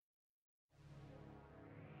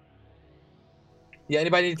Yeah,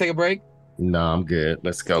 anybody need to take a break? No, I'm good.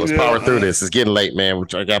 Let's go. Let's power through this. It's getting late, man.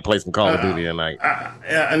 I got to play some Call of Duty tonight.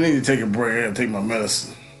 I need to take a break. I got to take my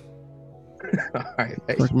medicine. All right.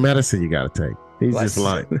 What medicine you got to take? He's just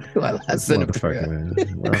like, motherfucker, man.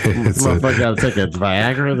 This motherfucker got to take a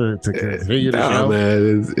Viagra to continue the show?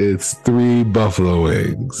 Man, it's 3 buffalo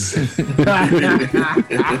wings.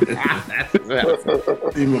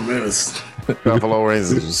 Need my medicine. Buffalo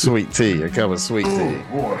wings is sweet tea. It comes with sweet tea. Oh,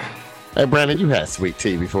 boy. Hey, Brandon, you had sweet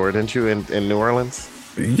tea before, didn't you, in New Orleans?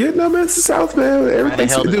 Yeah, no, man, it's the South, man.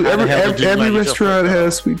 Every restaurant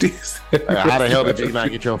has sweet teas. How the hell did you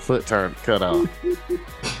not get your foot cut off?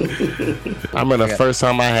 I remember the first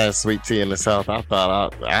time I had sweet tea in the South, I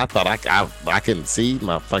thought I couldn't see.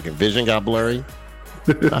 My fucking vision got blurry.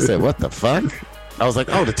 I said, what the fuck? I was like,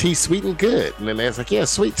 oh, the tea's sweet and good. And then they was like, yeah,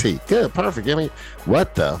 sweet tea. Good, perfect. Give me,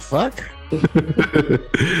 what the fuck?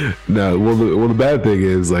 No, well, the bad thing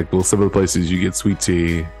is, like, some of the places you get sweet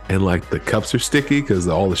tea and, like, the cups are sticky because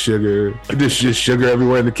all the sugar, there's just sugar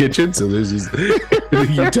everywhere in the kitchen. So there's just, you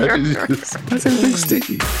touch it, it's just, everything's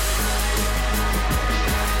sticky.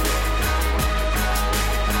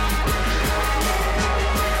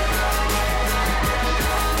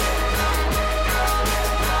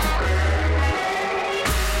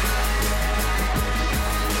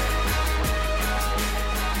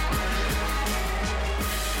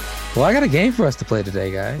 Well, I got a game for us to play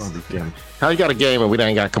today, guys. How you got a game and we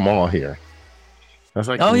ain't got Kamal here? That's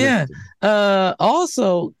like, oh yeah.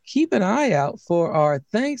 Also, keep an eye out for our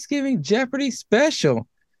Thanksgiving Jeopardy special.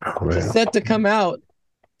 It's set to come out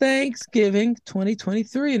Thanksgiving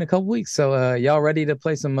 2023 in a couple weeks. So, y'all ready to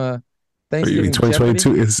play some Thanksgiving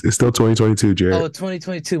 2022? It's still 2022, Jared. Oh,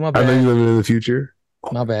 2022. My bad. I know you live in the future.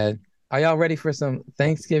 My bad. Are y'all ready for some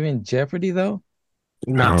Thanksgiving Jeopardy though?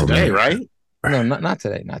 Not today, right? No, not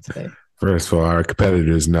today. Not today. First of all, our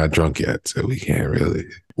competitor's not drunk yet, so we can't really.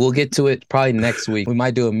 We'll get to it probably next week. We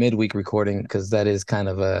might do a midweek recording because that is kind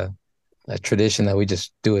of a tradition that we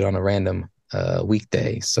just do it on a random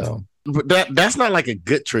weekday. So, but that's not like a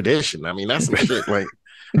good tradition. I mean, that's some shit like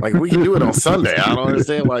we can do it on Sunday. I don't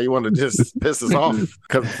understand why you want to just piss us off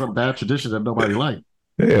because it's some bad tradition that nobody likes.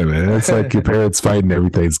 Yeah, man, it's like your parents fighting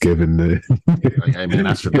every Thanksgiving. I mean,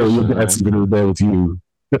 that's tradition. That's been there with you.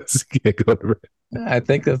 I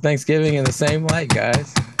think of Thanksgiving in the same light,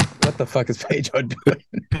 guys. What the fuck is Pedro doing?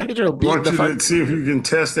 Pedro, I want you to see if you can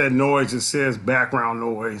test that noise that says background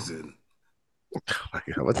noise.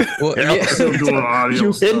 Well, yeah. Still doing audio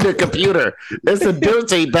you stuff. hit the computer. It's a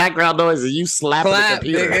dirty background noise, and you slap the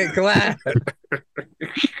computer. Nigga, clap.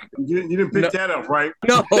 You didn't pick that up, right?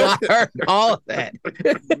 No, I heard all of that.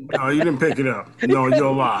 No, you didn't pick it up. No,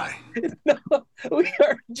 you'll lie. No, we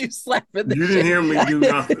heard you slapping the You didn't hear me do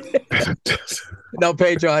nothing. No,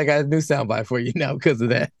 Pedro, I got a new soundbite for you now because of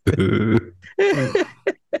that.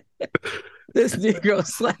 This Negro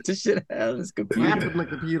slapped the shit out of his computer. Slapping the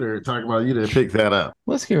computer, talking about you didn't pick that up.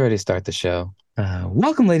 Let's get ready to start the show.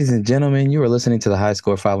 Welcome, ladies and gentlemen. You are listening to the High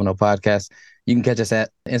Score 510 podcast. You can catch us at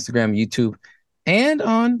Instagram, YouTube, and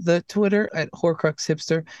on the Twitter at Horcrux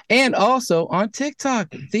Hipster, and also on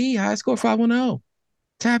TikTok, the High Score 510.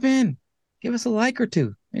 Tap in, give us a like or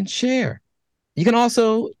two, and share. You can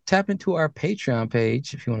also tap into our Patreon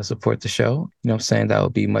page if you want to support the show. You know what I'm saying? That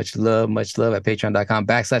would be much love at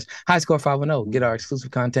patreon.com/highscore510. Get our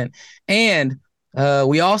exclusive content. And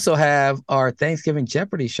we also have our Thanksgiving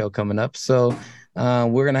Jeopardy show coming up. So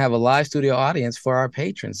we're going to have a live studio audience for our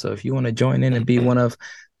patrons. So if you want to join in and be one of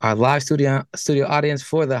our live studio audience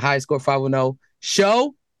for the High Score 510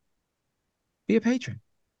 show, be a patron.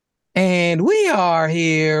 And we are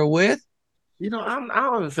here with... You know, I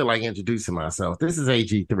don't even feel like introducing myself. This is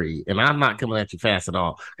AG3, and I'm not coming at you fast at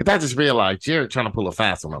all. Because I just realized Jared trying to pull a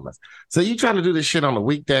fast one on us. So you trying to do this shit on a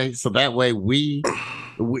weekday, so that way we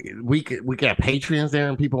got Patreons there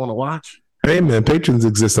and people want to watch? Hey, man, patrons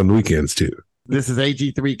exist on weekends, too. This is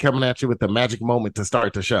AG3 coming at you with the magic moment to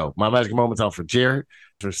start the show. My magic moment's out for Jared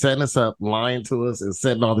for setting us up, lying to us, and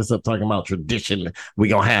setting all this up, talking about tradition. We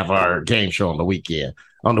going to have our game show on the weekend,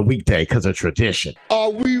 on the weekday, because of tradition.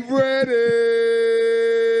 Are we ready?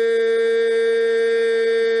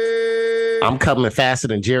 I'm coming faster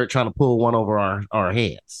than Jared trying to pull one over our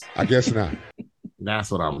heads. I guess not.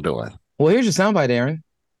 That's what I'm doing. Well, here's your soundbite, Aaron.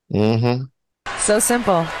 Mm-hmm. So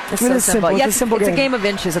simple. It's so simple. Yeah, it's a game of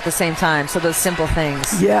inches at the same time. So those simple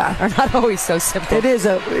things, are not always so simple. It's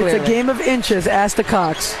a game of inches. Ask the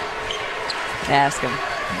Cox. Ask him.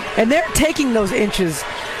 And they're taking those inches.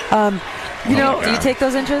 Do you take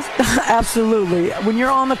those inches? Absolutely. When you're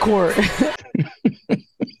on the court.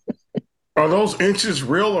 Are those inches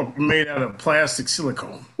real or made out of plastic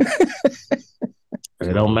silicone? Yeah,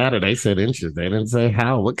 It don't matter. They said inches. They didn't say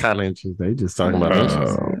how. What kind of inches? They just talking about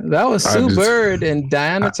inches. That was Sue Bird and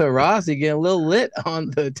Diana Taurasi getting a little lit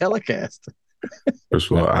on the telecast.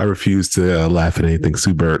 First of all, I refuse to laugh at anything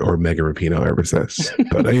Sue Bird or Megan Rapinoe ever says.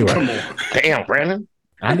 But anyway. Come on. Damn, Brandon.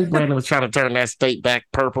 I knew Brandon was trying to turn that state back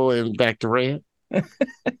purple and back to red.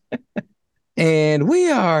 And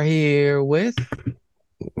we are here with...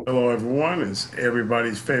 Hello, everyone. It's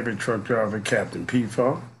everybody's favorite truck driver, Captain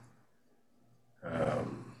P-Funk.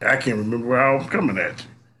 I can't remember where I was coming at you.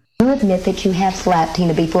 You admit that you have slapped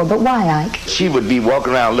Tina before, but why, Ike? She would be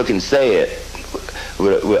walking around looking sad,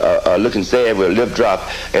 with a lip drop,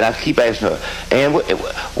 and I keep asking her, "And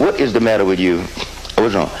what is the matter with you?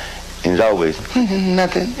 What's wrong?" And it's always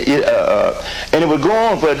nothing. And it would go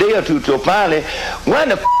on for a day or two till finally, "Why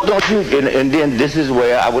the don't you?" And then this is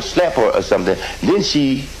where I would slap her or something. Then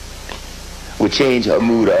she would change her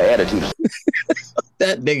mood or attitude.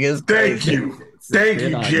 That nigga is crazy. Thank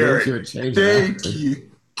you, Jared. Thank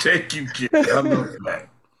you, Jared. I love that.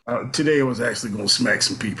 Today I was actually going to smack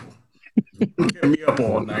some people. Kept me up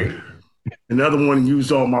all night. Another one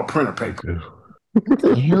used all my printer paper. What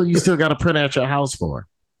the hell you still got a printer at your house for?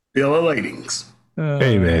 Bill of ladings.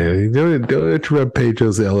 Hey, man, don't interrupt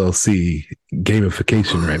Pedro's LLC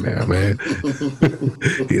gamification right now, man.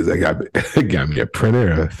 He's like, I got me a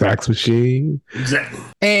printer, a fax machine. Exactly.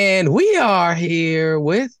 And we are here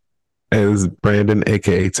with... Hey, this is Brandon,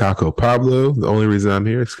 a.k.a. Taco Pablo. The only reason I'm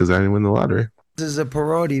here is because I didn't win the lottery. This is a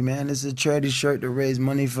parody, man. It's a charity shirt to raise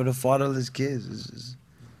money for the fatherless kids.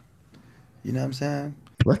 You know what I'm saying?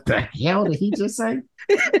 What the hell did he just say?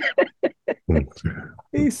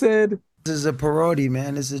 He said... This is a parody,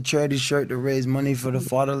 man. It's a charity shirt to raise money for the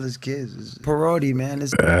fatherless kids. It's parody, man.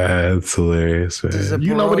 That's hilarious, man.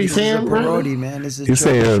 You know what he's saying, bro? Parody, man. He's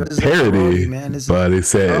saying parody, but he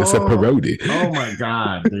said it's a parody. Oh my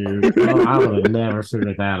god, dude! I would have never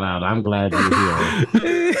figured that out. I'm glad you're here.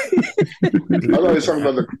 I thought he was talking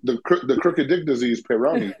about the crooked dick disease,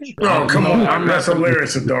 Peyronie. Oh, come on. I'm not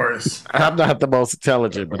hilarious, Doris. I'm not the most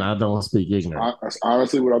intelligent, but I don't speak ignorant. That's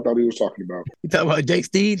honestly what I thought he was talking about. You talking about Jake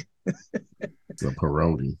Steed? It's a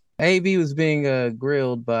parody. AB was being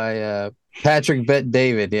grilled by Patrick Bet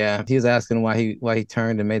David. Yeah, he was asking why he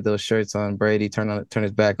turned and made those shirts on Brady, turned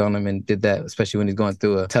his back on him, and did that, especially when he's going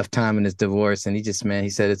through a tough time in his divorce. And he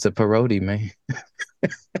said it's a parody, man.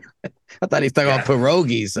 I thought he was talking about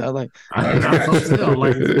pierogies. I was like, trying to say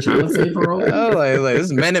pierogies. Oh, like this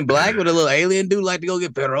is Men in Black with a little alien dude like to go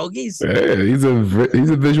get pierogies. Yeah, he's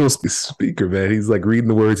a visual speaker, man. He's like reading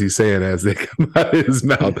the words he's saying as they come out of his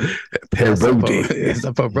mouth. Pierogi. It's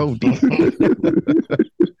a pierogi.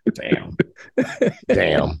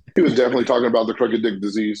 Damn. He was definitely talking about the crooked dick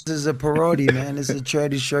disease. This is a parody, man. It's a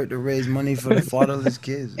charity shirt to raise money for the fatherless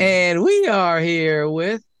kids. And we are here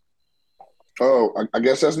with... Oh, I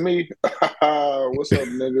guess that's me. What's up,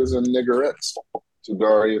 niggas and niggerettes? To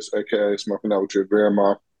Darius, a.k.a. Smoking Out With Your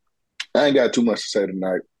Grandma. I ain't got too much to say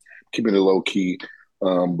tonight. Keeping it low key.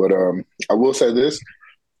 But I will say this.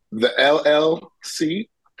 The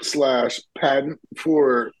LLC/patent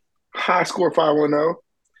for High Score 510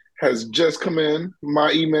 has just come in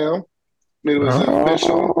my email. It was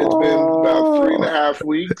official. It's been about 3.5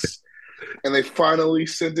 weeks. And they finally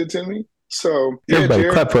sent it to me. So yeah, everybody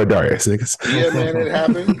Jared, clap for Darius, niggas. Yeah, man, it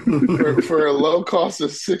happened for a low cost of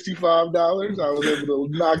 $65. I was able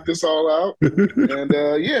to knock this all out, and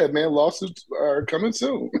yeah, man, lawsuits are coming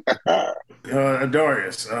soon.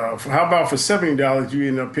 Darius, how about for $70 you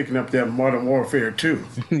end up picking up that Modern Warfare 2?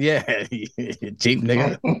 Yeah, cheap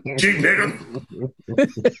nigga. Cheap nigga.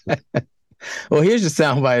 Well, here's your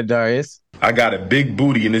soundbite, Darius. I got a big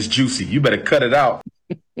booty and it's juicy. You better cut it out.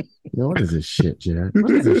 Yo, what is this shit, Jared?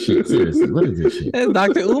 What is this shit? Seriously, what is this shit? That's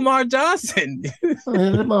Dr. Umar Johnson.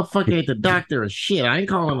 Man, that motherfucker ain't the doctor of shit. I ain't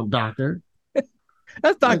calling him doctor.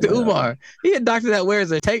 That's Dr. Umar. He a doctor that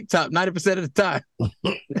wears a tank top 90% of the time.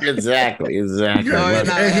 Exactly. Or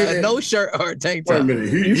no shirt or a tank top. Wait a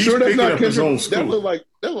minute. You sure that's not Kendrick? That look like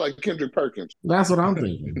Kendrick Perkins. That's what I'm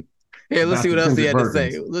thinking. Here, let's see what else he had to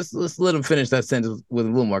say. Let's let him finish that sentence with a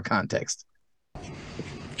little more context.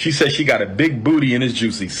 She said she got a big booty and it's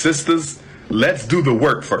juicy. Sisters, let's do the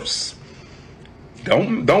work first.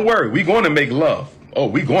 Don't worry. We going to make love. Oh,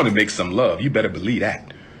 we going to make some love. You better believe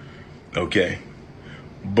that. Okay.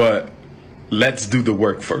 But let's do the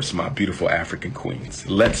work first, my beautiful African queens.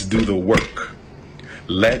 Let's do the work.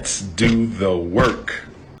 Let's do the work.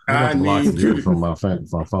 I need you from my phone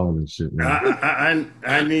and shit. I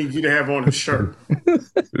need you to have on a shirt.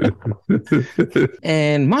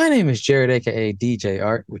 And my name is Jared, aka DJ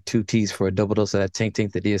Art, with 2 T's for a double dose of that tink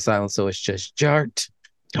tink. The D is silent, so it's just Jart.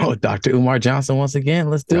 Oh, Dr. Umar Johnson once again.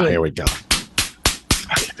 Let's do it. Here we go.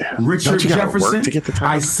 Richard Jefferson,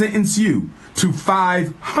 I sentence you to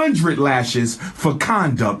 500 lashes for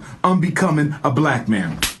conduct unbecoming a black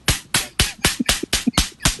man.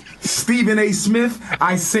 Stephen A. Smith,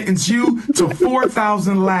 I sentence you to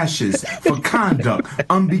 4,000 lashes for conduct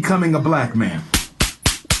unbecoming a black man.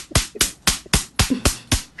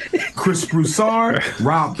 Chris Broussard,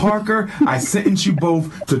 Rob Parker, I sentence you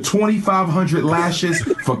both to 2,500 lashes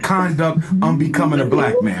for conduct unbecoming a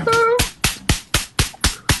black man.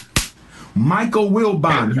 Michael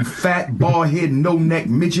Wilbon, you fat, bald-head, no-neck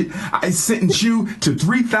midget, I sentence you to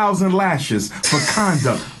 3,000 lashes for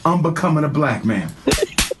conduct unbecoming a black man.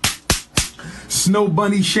 Snow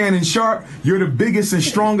Bunny Shannon Sharp, you're the biggest and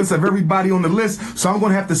strongest of everybody on the list, so I'm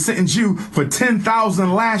going to have to sentence you for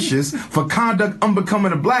 10,000 lashes for conduct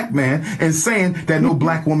unbecoming a black man and saying that no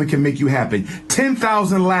black woman can make you happy.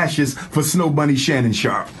 10,000 lashes for Snow Bunny Shannon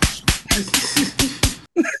Sharp.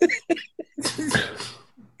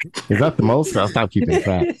 Is that the most? I'll stop keeping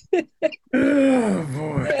track. Oh,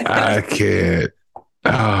 boy. I can't.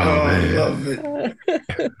 Oh, man.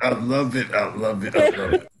 I love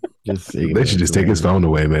it. They should just take his phone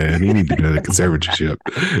away, man. He need to go to conservatorship.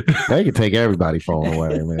 They can take everybody's phone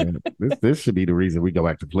away, man. This should be the reason we go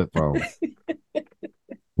back to flip phones.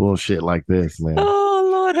 Bullshit like this, man. Oh,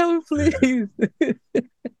 Lord, help me, please. That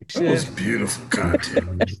was beautiful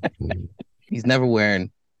content. He's never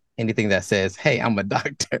wearing anything that says, "Hey, I'm a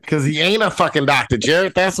doctor." Because he ain't a fucking doctor,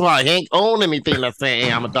 Jared. That's why he ain't own anything that say,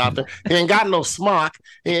 "Hey, I'm a doctor." He ain't got no smock.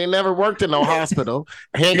 He ain't never worked in no hospital.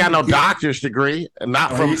 He ain't got no doctor's degree.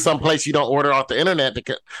 Not from some place you don't order off the internet.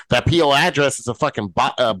 Because that PO address is a fucking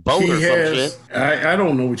boat or some shit. I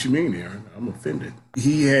don't know what you mean, Aaron. I'm offended.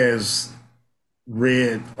 He has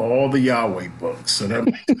read all the Yahweh books. So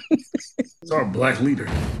that's our black leader.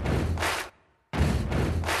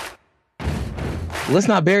 Let's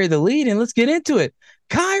not bury the lead and let's get into it.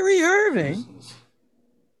 Kyrie Irving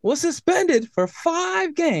was suspended for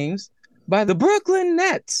 5 games by the Brooklyn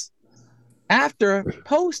Nets after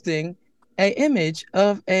posting an image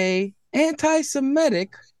of a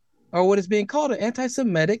anti-Semitic, or what is being called an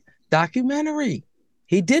anti-Semitic documentary.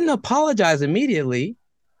 He didn't apologize immediately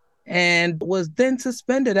and was then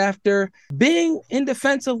suspended after being in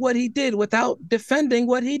defense of what he did without defending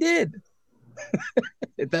what he did.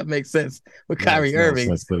 If that makes sense with Kyrie Irving.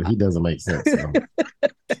 Sense, but he doesn't make sense.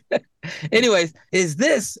 So. Anyways, is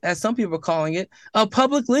this, as some people are calling it, a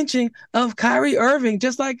public lynching of Kyrie Irving,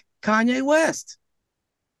 just like Kanye West?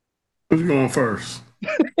 Who's going first?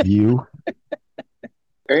 You.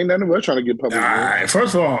 Ain't nothing we're trying to get public.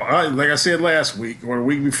 First of all, like I said last week or the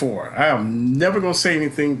week before, I am never going to say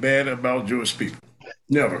anything bad about Jewish people.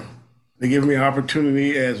 Never. They give me an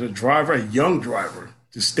opportunity as a driver, a young driver,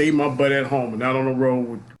 to stay my butt at home and not on the road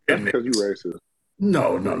with. That's because you racist.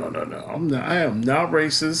 No. I'm not. I am not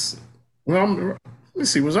racist. Well, let's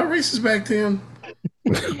see. Was I racist back then?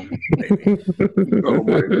 Oh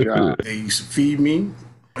my God! They used to feed me.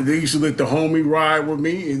 They used to let the homie ride with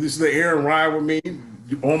me. And this is the Aaron ride with me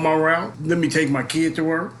on my route. Let me take my kid to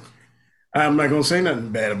work. I'm not gonna say nothing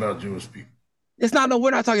bad about Jewish people. It's not. No, we're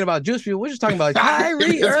not talking about Jewish people. We're just talking about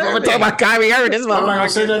Kyrie Irving. We're talking about Kyrie Irving. This is I'm not gonna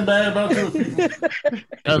say nothing bad about Jewish people.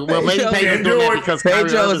 Well, maybe Pedro's doing that because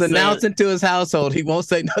Pedro is announcing to his household he won't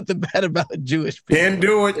say nothing bad about Jewish people. Can't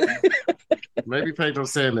do it. Maybe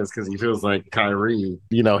Pedro's saying this because he feels like Kyrie,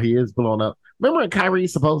 he is blown up. Remember when Kyrie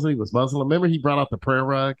supposedly was Muslim? Remember he brought out the prayer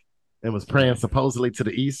rug and was praying supposedly to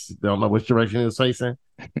the east? Don't know which direction he was facing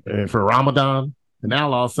for Ramadan. And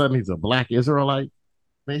now all of a sudden he's a black Israelite.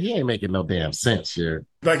 Man, he ain't making no damn sense here.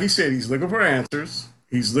 Like he said, he's looking for answers.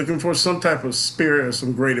 He's looking for some type of spirit or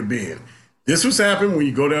some greater being. This was happening when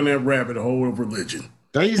you go down that rabbit hole of religion.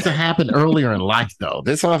 That used to happen earlier in life, though.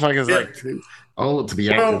 This motherfucker's like too old to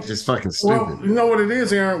be acting just fucking stupid. Well, you know what it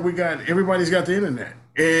is, Aaron? Everybody's got the internet.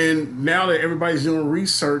 And now that everybody's doing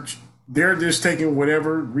research, they're just taking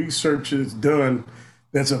whatever research is done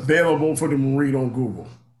that's available for them to read on Google.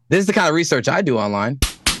 This is the kind of research I do online.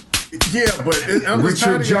 Yeah, but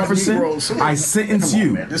Richard Jefferson, I sentence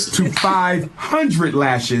you to 500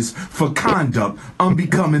 lashes for conduct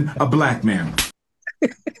unbecoming a black man.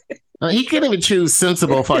 He couldn't even choose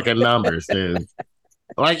sensible fucking numbers, dude.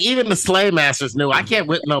 Like, even the slave masters knew, I can't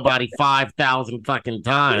whip nobody 5,000 fucking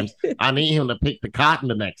times. I need him to pick the cotton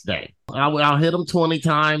the next day. I'll hit him 20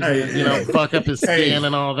 times, fuck up his skin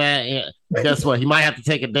and all that. And guess what? He might have to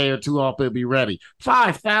take a day or two off to be ready.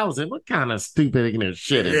 5,000? What kind of stupid ignorant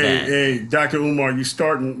shit is that? Hey, Dr. Umar, you're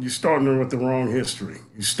starting with the wrong history.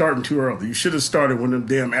 You're starting too early. You should have started when them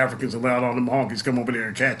damn Africans allowed all them honkies come over there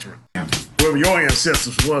and catch her. Whoever your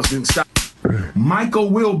ancestors was didn't stop. Michael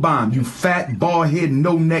Wilbon, you fat, bald-headed,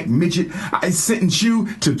 no-neck midget, I sentence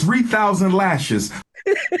you to 3,000 lashes.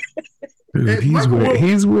 Dude,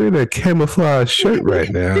 he's wearing a camouflage shirt right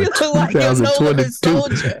now. 2022.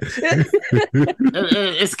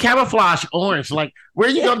 It's camouflage orange. Like, where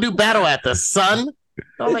are you gonna do battle at? The sun?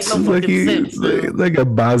 Don't make no fucking sense. Like a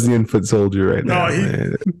Bosnian foot soldier right now.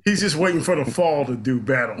 He's just waiting for the fall to do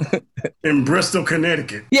battle in Bristol,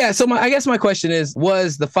 Connecticut. Yeah. So I guess my question is: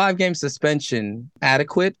 was the 5-game suspension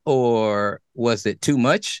adequate, or was it too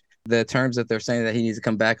much? The terms that they're saying that he needs to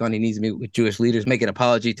come back on, he needs to meet with Jewish leaders, make an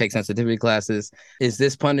apology, take sensitivity classes. Is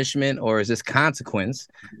this punishment or is this consequence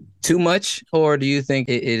too much, or do you think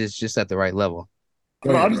it is just at the right level?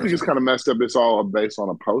 No, I just think it's kind of messed up. It's all based on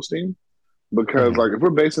a posting because, like, if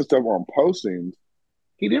we're basing stuff on postings,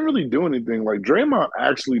 he didn't really do anything. Like, Draymond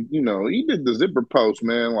actually, he did the zipper post,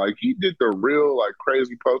 man. Like, he did the real, like,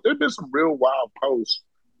 crazy post. There's been some real wild posts.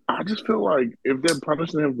 I just feel like if they're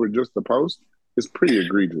punishing him for just the post, it's pretty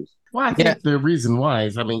egregious. Well, I think the reason why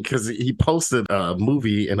is, because he posted a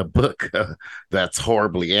movie and a book that's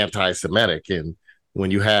horribly anti-Semitic. And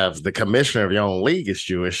when you have the commissioner of your own league is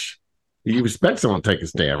Jewish, you expect someone to take a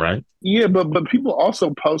stand, right? Yeah, but people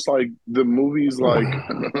also post, like, the movies like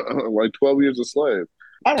 12 Years a Slave.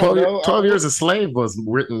 I don't know. 12 Years a Slave was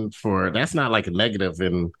written for, that's not like a negative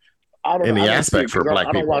in any aspect for black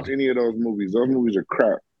people. I don't watch any of those movies. Those movies are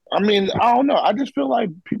crap. I don't know. I just feel like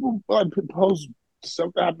people post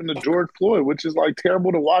stuff that happened to George Floyd, which is like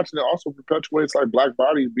terrible to watch, and it also perpetuates like black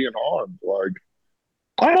bodies being harmed. Like,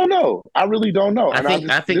 I don't know. I really don't know.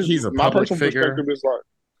 I think he's a public figure. Is like,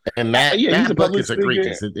 and that book is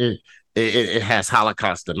egregious. It has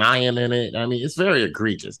Holocaust denying in it. It's very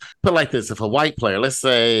egregious. But like this, if a white player, let's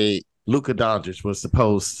say Luka Doncic was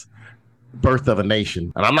supposed Birth of a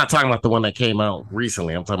Nation, and I'm not talking about the one that came out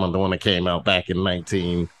recently. I'm talking about the one that came out back in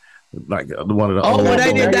 19. Like one of the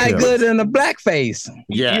they did that good in the blackface.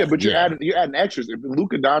 Yeah, but you're adding extras. If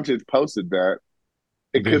Luka Doncic posted that,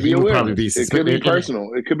 it could be awareness. It could be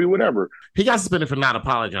personal. It could be whatever. He got suspended for not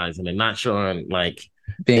apologizing and not showing like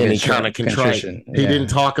being any kind of contrition. He didn't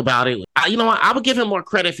talk about it. You know what? I would give him more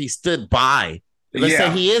credit if he stood by. Let's say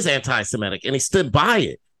he is anti-Semitic and he stood by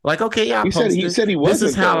it. Like, okay, he said he wasn't. This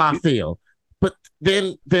is how I feel. But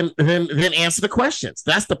then answer the questions.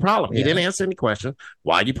 That's the problem. He didn't answer any questions.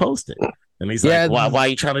 Why'd you post it? And he's like, why are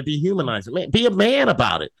you trying to dehumanize it? Man, be a man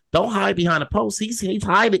about it. Don't hide behind a post. He hid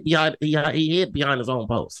behind his own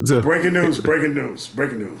post. Breaking news.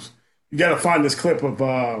 You got to find this clip of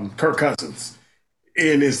Kirk Cousins.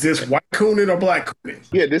 And is this white cooning or black cooning?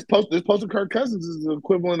 Yeah, this post of Kirk Cousins is the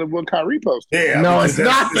equivalent of what Kyrie posted. Yeah, no, it's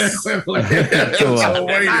not the equivalent.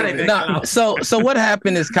 So what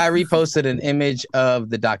happened is Kyrie posted an image of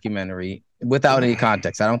the documentary without any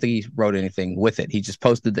context. I don't think he wrote anything with it. He just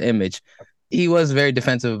posted the image. He was very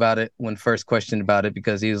defensive about it when first questioned about it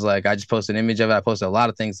because he was like, I just posted an image of it. I posted a lot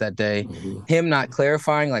of things that day. Him not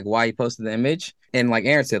clarifying like why he posted the image. And like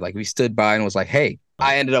Aaron said, like we stood by and was like, hey,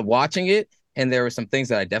 I ended up watching it. And there were some things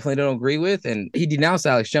that I definitely don't agree with. And he denounced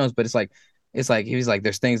Alex Jones, but it's like he was like,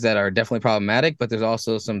 there's things that are definitely problematic, but there's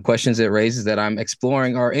also some questions it raises that I'm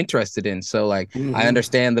exploring or interested in. So like, I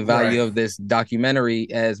understand the value of this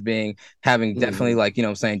documentary as having definitely like, you know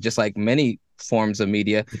what I'm saying, just like many forms of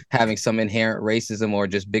media, having some inherent racism or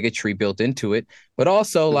just bigotry built into it. But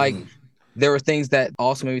also like, there were things that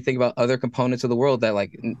also made me think about other components of the world that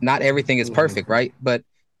like, not everything is perfect, right? But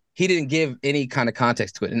he didn't give any kind of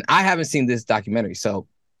context to it. And I haven't seen this documentary.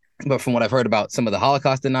 But from what I've heard about some of the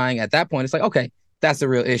Holocaust denying at that point, it's like, okay, that's the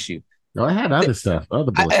real issue. No, I had other stuff.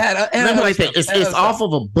 Other books. It's off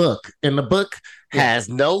of a book. And the book has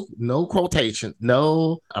no quotation,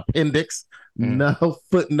 no appendix, no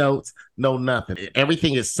footnotes, no nothing.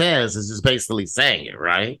 Everything it says is just basically saying it,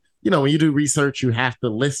 right? You know, when you do research, you have to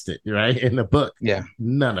list it, right? In the book. Yeah.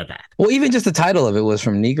 None of that. Well, even just the title of it was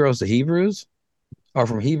From Negroes to Hebrews. Or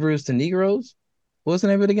From Hebrews to Negroes? What was the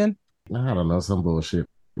name of it again? I don't know, some bullshit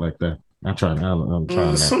like that. I'm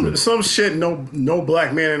trying. Some shit no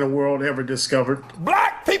black man in the world ever discovered.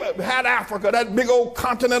 Black people had Africa, that big old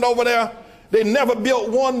continent over there. They never built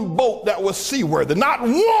one boat that was seaworthy. Not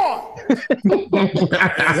one.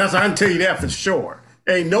 I can tell you that for sure.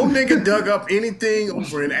 Ain't no nigga dug up anything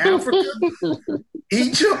over in Africa,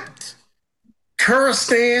 Egypt,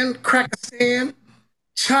 Kyrgyzstan,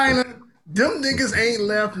 China. Them niggas ain't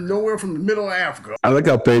left nowhere from the middle of Africa. I like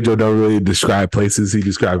how Pedro don't really describe places. He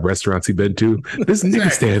described restaurants he been to. This nigga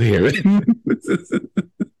stand here.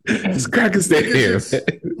 This cracker stand here.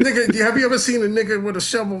 Nigga, have you ever seen a nigga with a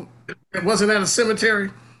shovel that wasn't at a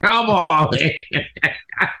cemetery? Come on.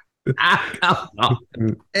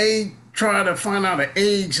 Ain't trying to find out the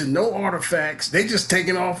age and no artifacts. They just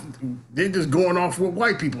taking off. They're just going off what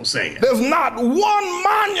white people saying. There's not one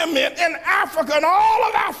monument in Africa, in all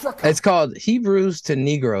of Africa. It's called Hebrews to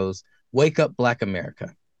Negroes, Wake Up Black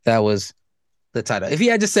America. That was the title. If he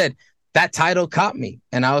had just said, that title caught me.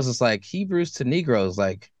 And I was just like, Hebrews to Negroes,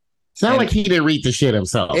 like. Sound like he didn't read the shit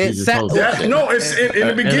himself. No, it's in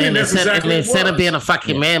the beginning. That's exactly. And instead of being a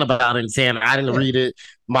fucking man about it and saying, I didn't read it,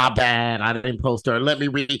 my bad, I didn't post it, or let me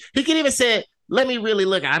read it. He could even say, let me really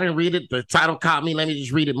look. I didn't read it. The title caught me. Let me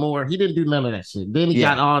just read it more. He didn't do none of that shit. Then he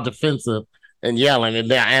got all defensive and yelling and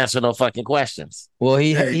didn't answer no fucking questions. Well,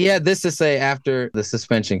 he had this to say after the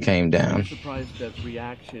suspension came down. I'm surprised that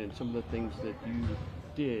reaction and some of the things that you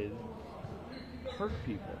did hurt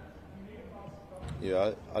people.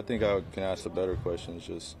 Yeah, I think I can ask a better question. It's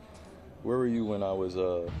just, where were you when I was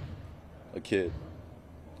a kid,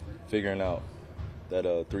 figuring out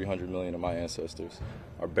that 300 million of my ancestors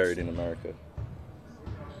are buried in America?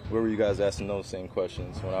 Where were you guys asking those same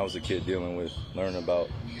questions when I was a kid learning about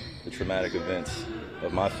the traumatic events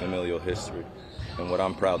of my familial history and what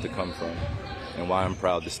I'm proud to come from and why I'm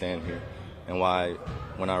proud to stand here and why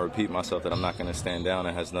when I repeat myself that I'm not going to stand down,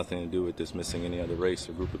 it has nothing to do with dismissing any other race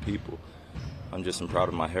or group of people. I'm just proud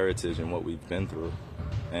of my heritage and what we've been through.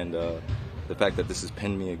 And the fact that this has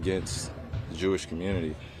pinned me against the Jewish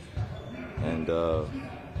community. And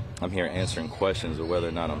I'm here answering questions of whether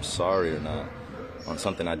or not I'm sorry or not on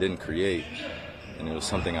something I didn't create. And it was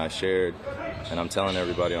something I shared. And I'm telling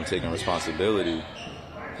everybody I'm taking responsibility.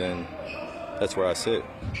 Then that's where I sit.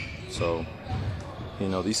 So,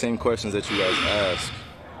 these same questions that you guys ask,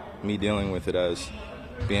 me dealing with it as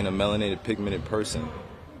being a melanated, pigmented person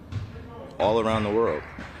all around the world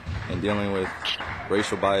and dealing with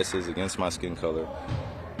racial biases against my skin color,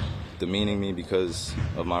 demeaning me because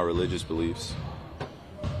of my religious beliefs,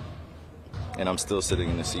 and I'm still sitting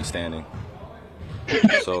in the seat standing.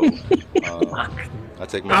 So I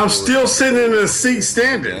take my. I'm still sitting in the seat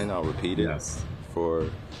standing. And I'll repeat it for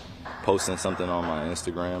posting something on my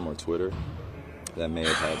Instagram or Twitter that may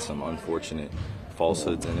have had some unfortunate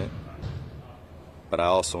falsehoods in it. But I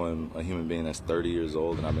also am a human being that's 30 years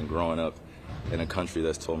old, and I've been growing up in a country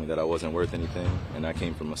that's told me that I wasn't worth anything, and I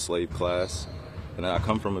came from a slave class, and I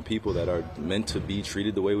come from a people that are meant to be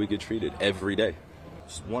treated the way we get treated every day.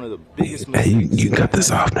 It's one of the biggest mistakes. You cut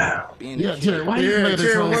this off now. Yeah, Jerry, why you play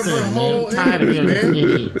this whole thing, man? I'm tired of hearing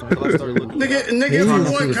it. Nigga, if you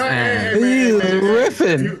want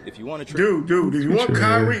riffing. If you want to dude, if you want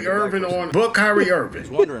Kyrie Irving on, book Kyrie Irving. I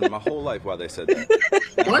was wondering my whole life why they said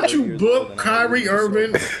that. Why don't you book Kyrie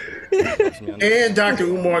Irving and Dr.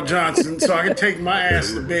 Umar Johnson so I can take my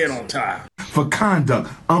ass to bed on time? For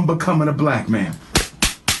conduct, unbecoming a black man.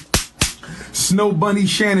 Snow Bunny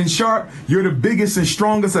Shannon Sharp, you're the biggest and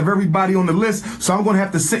strongest of everybody on the list, so I'm going to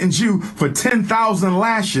have to sentence you for 10,000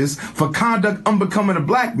 lashes for conduct unbecoming a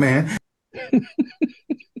black man.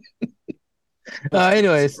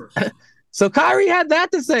 Anyways, so Kyrie had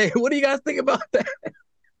that to say. What do you guys think about that?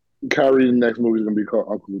 Kyrie's next movie is going to be called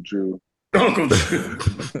Uncle Drew. Uncle Drew.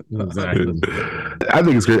 Exactly. I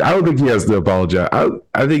think it's great. I don't think he has to apologize.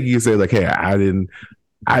 I think he can say like, hey,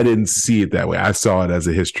 I didn't see it that way. I saw it as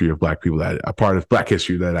a history of black people, that a part of black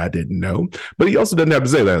history that I didn't know. But he also doesn't have to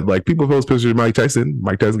say that. Like, people post pictures of Mike Tyson.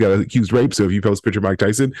 Mike Tyson got accused of rape. So if you post a picture of Mike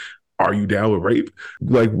Tyson, are you down with rape?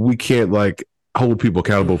 Like, we can't like hold people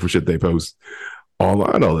accountable for shit they post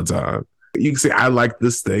online all the time. You can say, I like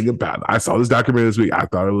this thing about it. I saw this documentary this week. I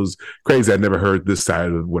thought it was crazy. I'd never heard this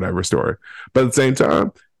side of whatever story. But at the same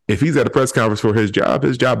time, if he's at a press conference for his job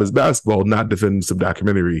is basketball, not defending some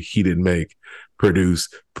documentary he didn't make, produce,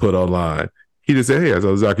 put online. He just said, hey, I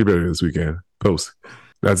saw this documentary this weekend. Post.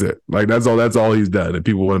 That's it. Like, that's all he's done. And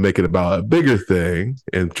people want to make it about a bigger thing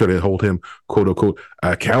and try to hold him, quote unquote,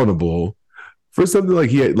 accountable for something like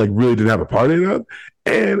he like really didn't have a part in it.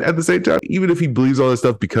 And at the same time, even if he believes all this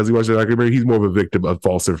stuff because he watched the documentary, he's more of a victim of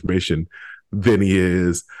false information than he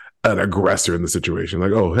is an aggressor in the situation.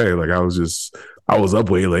 Like, oh, hey, like I was up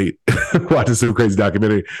way late watching some crazy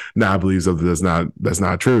documentary. Now I believe something that's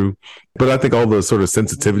not true. But I think all the sort of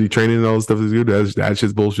sensitivity training and all the stuff is good. That's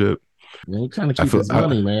just bullshit. Man, he's trying to keep his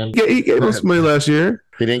money, man. Yeah, he gave us money last year.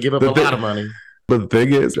 He didn't give up a lot of money. But the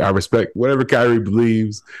thing is, I respect whatever Kyrie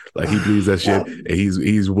believes. Like, he believes that shit, and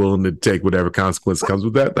he's willing to take whatever consequence comes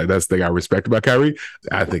with that. Like, that's the thing I respect about Kyrie.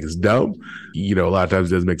 I think it's dumb. You know, a lot of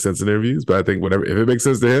times it doesn't make sense in interviews, but I think if it makes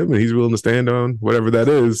sense to him and he's willing to stand on whatever that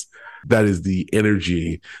is the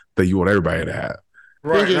energy that you want everybody to have.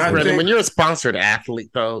 Right. Brandon, when you're a sponsored athlete,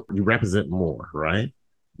 though, you represent more, right?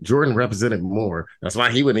 Jordan represented more. That's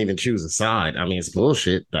why he wouldn't even choose a side. I mean, it's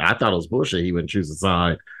bullshit. I thought it was bullshit he wouldn't choose a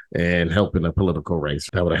side and helping a political race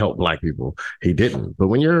that would have helped black people. He didn't. But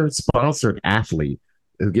when you're a sponsored athlete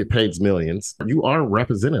who get paid millions, you are a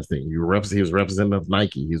representative thing. He was representative of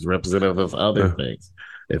Nike. He was representative of other things.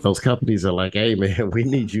 If those companies are like, hey, man, we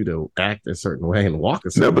need you to act a certain way and walk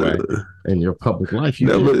a certain way in your public life.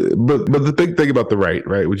 But the big thing about the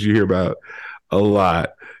right, which you hear about a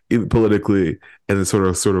lot, even politically, and the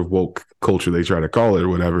sort of woke culture they try to call it or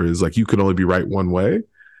whatever, is like you can only be right one way.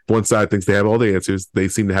 One side thinks they have all the answers. They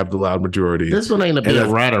seem to have the loud majority. This one ain't about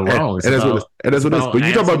right or wrong. And that's what it is. But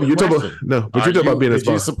you're talking about being a sponsor.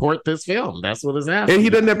 Did you support this film? That's what it's asking. And he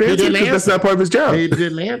doesn't have to answer because that's not part of his job. He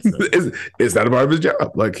didn't answer. It's not a part of his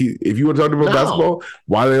job. Like if you want to talk about basketball,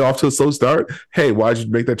 why are they off to a slow start? Hey, why did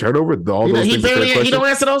you make that turnover? All those things. He don't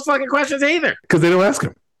answer those fucking questions either. Because they don't ask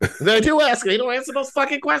him. They do ask him. He don't answer those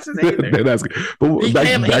fucking questions either. They don't ask him. But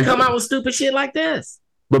he come out with stupid shit like this.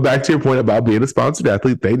 But back to your point about being a sponsored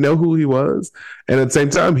athlete, they know who he was, and at the same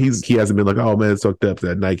time, he hasn't been like, "Oh man, it's fucked up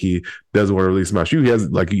that Nike doesn't want to release my shoe." He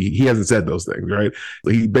hasn't said those things, right?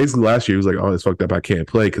 He basically last year he was like, "Oh, it's fucked up. I can't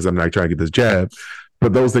play because I'm not trying to get this jab."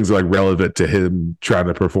 But those things are like relevant to him trying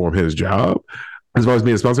to perform his job. As far as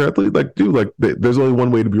being a sponsored athlete, there's only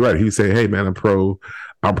one way to be right. He say, "Hey man, I'm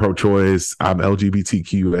pro-choice, I'm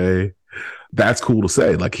LGBTQA." That's cool to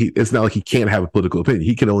say. It's not like he can't have a political opinion.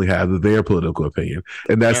 He can only have their political opinion,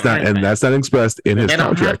 and that's not expressed in his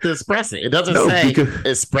contract. They don't have to express it. It doesn't say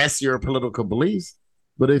express your political beliefs.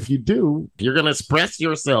 But if you do, you're going to express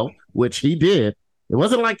yourself, which he did. It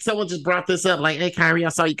wasn't like someone just brought this up, like, "Hey, Kyrie, I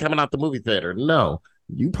saw you coming out the movie theater." No,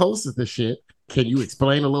 you posted the shit. Can you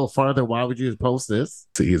explain a little farther why would you post this?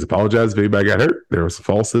 See, he's apologized if anybody got hurt. There was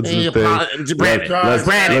falsehoods in the thing.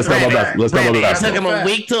 Let's talk about that. It took him a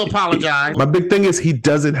week to apologize. My big thing is he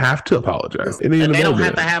doesn't have to apologize. And they don't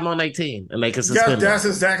have to have him on their team, and they can suspend him. That's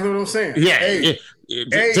exactly what I'm saying. Yeah.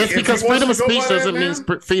 Just because freedom of speech doesn't mean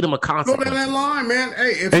freedom of consequences. Go down that line, man.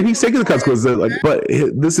 Hey, and he's taking the consequences. But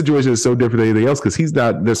this situation is so different than anything else because he's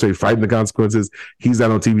not necessarily fighting the consequences. He's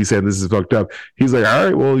not on TV saying this is fucked up. He's like, all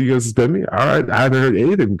right, well, you're gonna suspend me? All right, I haven't heard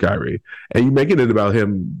anything from Kyrie. And you making it about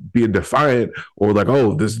him being defiant or like,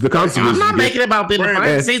 oh, this is the consequences. I'm not making it about being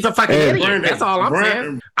defiant. He's a fucking idiot. That's all I'm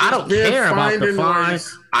saying. I don't care about the fine.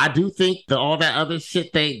 I do think that all that other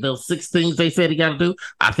shit, those 6 things they said he got to do,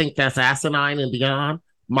 I think that's asinine and beyond.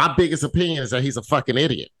 My biggest opinion is that he's a fucking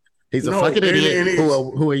idiot. He's a fucking idiot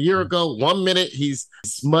who a year ago, 1 minute he's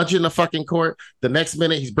smudging the fucking court, the next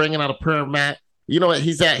minute he's bringing out a prayer mat. You know what?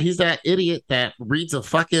 He's that idiot that reads a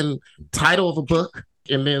fucking title of a book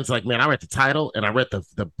and then it's like, man, I read the title and I read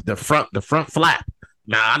the front flap.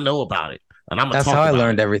 Now I know about it, and that's how I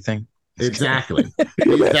learned everything. Exactly.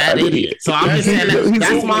 He's that idiot. So I'm just saying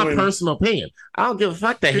that's my personal opinion. I don't give a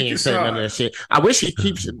fuck that he ain't saying none of that shit. I wish he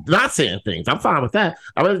keeps not saying things. I'm fine with that.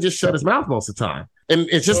 I'd rather just shut his mouth most of the time. And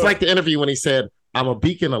it's just like the interview when he said, "I'm a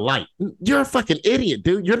beacon of light." You're a fucking idiot,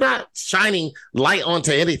 dude. You're not shining light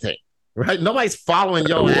onto anything, right? Nobody's following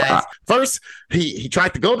your ass. First, he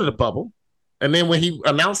tried to go to the bubble. And then when he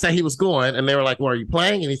announced that he was going, and they were like, "Well, are you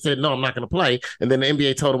playing?" And he said, "No, I'm not going to play." And then the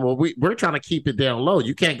NBA told him, "Well, we're trying to keep it down low.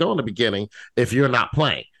 You can't go in the beginning if you're not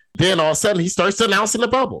playing." Then all of a sudden, he starts announcing the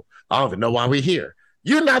bubble. I don't even know why we're here.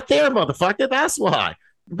 You're not there, motherfucker. That's why.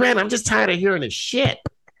 Brandon, I'm just tired of hearing this shit.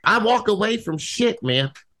 I walk away from shit,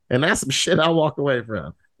 man. And that's some shit I walk away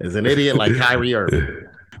from. As an idiot like Kyrie Irving.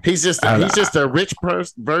 He's just a rich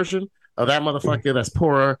version of that motherfucker that's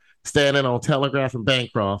poorer, standing on Telegraph and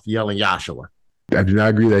Bancroft yelling Yahshua. I do not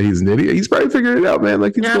agree that he's an idiot. He's probably figuring it out, man.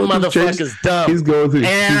 Like that motherfucker's dumb. He's going through.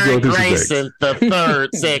 Aaron Grayson the third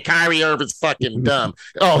said Kyrie Irving's fucking dumb.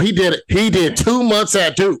 Oh, he did it. He did 2 months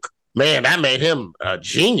at Duke. Man, that made him a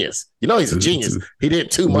genius. You know he's a genius. He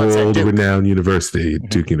did 2 months at Duke. World-renowned university,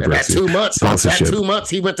 Duke University. That 2 months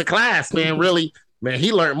he went to class, man. Really, man,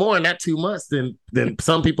 he learned more in that 2 months than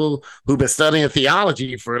some people who've been studying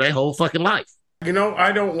theology for their whole fucking life. You know,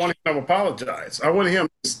 I don't want him to apologize. I want him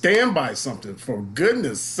to stand by something, for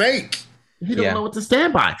goodness sake. He don't know what to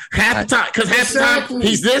stand by. Half the time, because half the time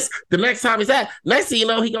he's this, the next time he's that. Next thing you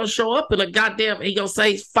know, he gonna show up in he gonna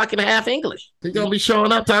say fucking half English. He gonna be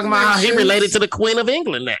showing up talking about how he related to the Queen of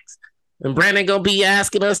England next. And Brandon gonna be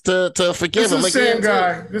asking us to forgive him again.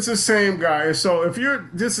 This is the same guy. And so if you're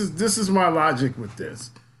this is my logic with this.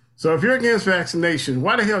 So if you're against vaccination,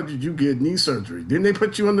 why the hell did you get knee surgery? Didn't they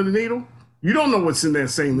put you under the needle? You don't know what's in that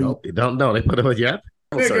same needle. No, you don't know. They put it on you.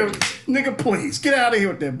 Nigga, please get out of here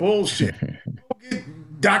with that bullshit. Go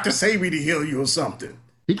get Dr. Sabi to heal you or something.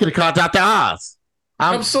 He could have called Dr. Oz.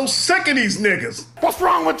 I'm so sick of these niggas. What's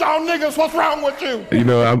wrong with y'all niggas? What's wrong with you? You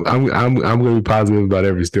know, I'm going to be positive about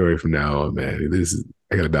every story from now on, man.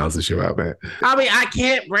 I gotta balance the show out, man. I mean, I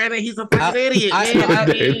can't, Brandon. He's a fucking idiot.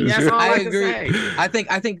 That's all I can say. I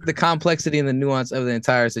think the complexity and the nuance of the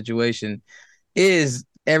entire situation is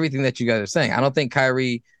everything that you guys are saying. I don't think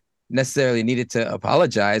Kyrie necessarily needed to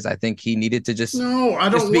apologize. I think he needed to just be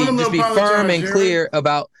firm and clear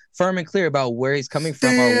about where he's coming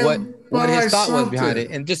from or what his thought was behind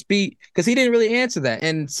it, and just be, because he didn't really answer that.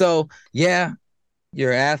 And so, yeah,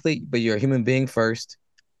 you're an athlete, but you're a human being first.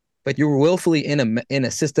 But you're willfully in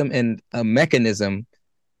a system and a mechanism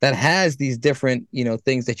that has these different,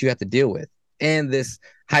 things that you have to deal with, and this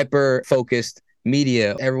hyper focused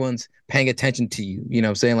media. Everyone's paying attention to you. You know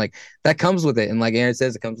what I'm saying? Like, that comes with it. And like Aaron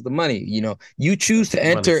says, it comes with the money. You choose to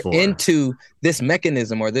enter into this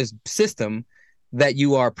mechanism or this system that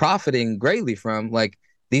you are profiting greatly from. Like,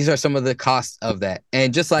 these are some of the costs of that.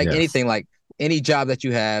 And just like anything, like any job that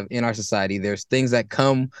you have in our society, there's things that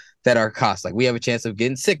come that are costs. Like, we have a chance of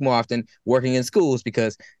getting sick more often working in schools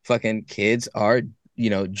because fucking kids are,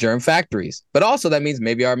 germ factories. But also that means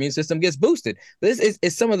maybe our immune system gets boosted. This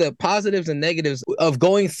is some of the positives and negatives of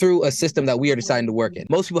going through a system that we are deciding to work in.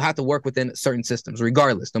 Most people have to work within certain systems,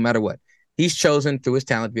 regardless, no matter what. He's chosen through his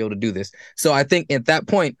talent to be able to do this. So I think at that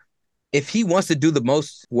point, if he wants to do the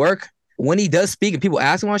most work, when he does speak and people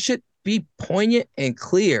ask him on shit, be poignant and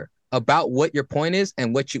clear about what your point is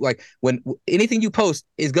and what you like. When anything you post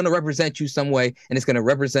is going to represent you some way, and it's going to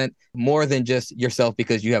represent more than just yourself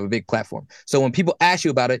because you have a big platform. So when people ask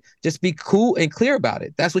you about it, just be cool and clear about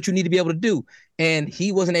it. That's what you need to be able to do. And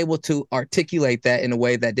he wasn't able to articulate that in a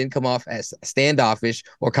way that didn't come off as standoffish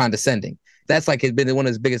or condescending. That's like has been one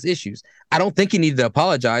of his biggest issues. I don't think he needed to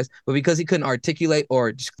apologize, but because he couldn't articulate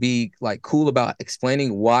or just be like cool about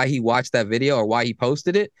explaining why he watched that video or why he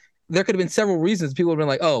posted it, there could have been several reasons. People would have been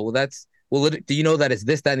like, oh, do you know that it's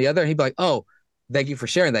this, that, and the other? And he'd be like, oh, thank you for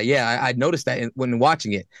sharing that. Yeah, I noticed that when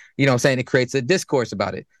watching it. You know what I'm saying? It creates a discourse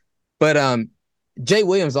about it. But Jay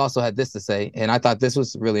Williams also had this to say, and I thought this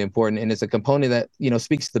was really important. And it's a component that,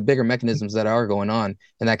 speaks to the bigger mechanisms that are going on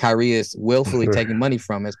and that Kyrie is willfully taking money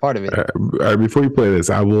from as part of it. Before you play this,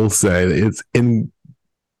 I will say that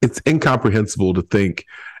it's incomprehensible to think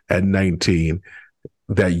at 19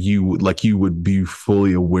 that you would be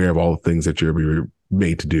fully aware of all the things that you're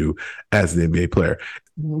made to do as an NBA player.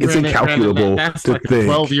 It's incalculable to think.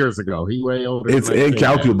 12 years ago, he way older. It's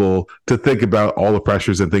incalculable to think about all the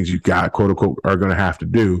pressures and things you got, quote unquote, are going to have to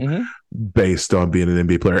do based on being an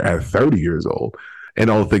NBA player at 30 years old, and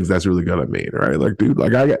all the things that's really going to mean, right? Like, dude,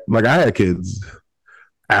 I had kids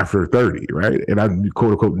after 30, right? And I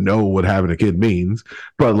quote unquote know what having a kid means,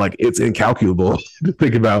 but like, it's incalculable to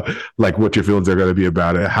think about like what your feelings are going to be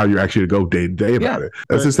about it, how you're actually going to go day to day about it.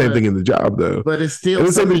 That's the same thing in the job, though. But it's still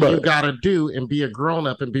something you got to do and be a grown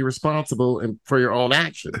up and be responsible for your own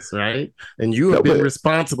actions, right? And you have been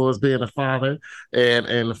responsible as being a father and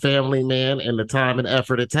a family man and the time and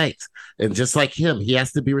effort it takes. And just like him, he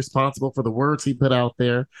has to be responsible for the words he put out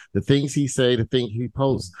there, the things he say, the things he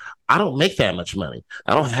posts. I don't make that much money.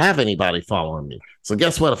 I don't have anybody following me. So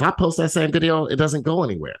guess what? If I post that same video, it doesn't go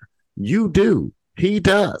anywhere. You do. He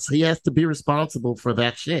does. He has to be responsible for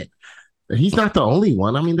that shit. He's not the only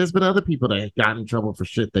one. I mean, there's been other people that got in trouble for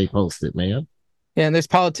shit they posted, man. Yeah, and there's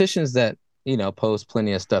politicians that, post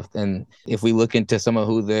plenty of stuff. And if we look into some of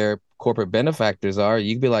who their corporate benefactors are,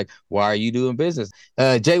 you could be like, why are you doing business?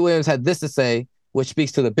 Jay Williams had this to say, which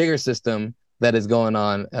speaks to the bigger system that is going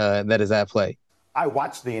on, that is at play. I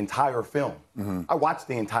watched the entire film. I watched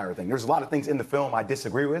the entire thing. There's a lot of things in the film I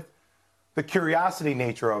disagree with. The curiosity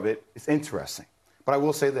nature of it is interesting. But I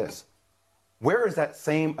will say this. Where is that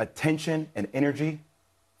same attention and energy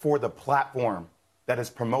for the platform that is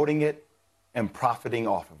promoting it and profiting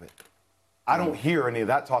off of it? I don't hear any of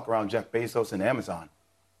that talk around Jeff Bezos and Amazon.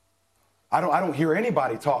 I don't hear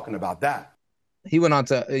anybody talking about that. He went on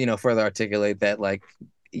to, further articulate that, like,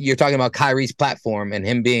 you're talking about Kyrie's platform and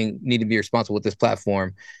him need to be responsible with this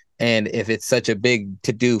platform. And if it's such a big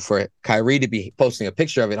to-do for Kyrie to be posting a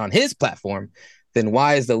picture of it on his platform, then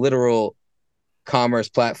why is the literal commerce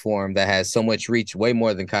platform that has so much reach, way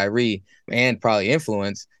more than Kyrie and probably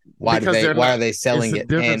influence, why are they selling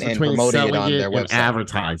it and promoting it on their website?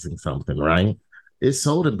 Advertising something, right? It's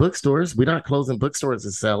sold in bookstores. We're not closing bookstores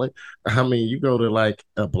to sell it. I mean, you go to like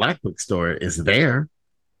a black bookstore, it's there.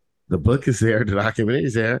 The book is there. The documentary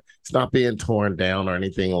is there. It's not being torn down or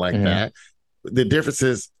anything like that. The difference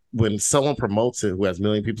is when someone promotes it who has a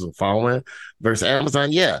million people following versus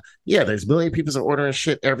Amazon. Yeah, there's a million people ordering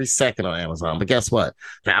shit every second on Amazon. But guess what?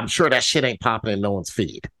 I'm sure that shit ain't popping in no one's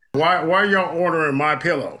feed. Why are y'all ordering My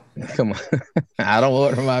Pillow? Come on. I don't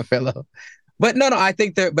order My Pillow. But no, I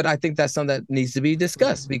think that's something that needs to be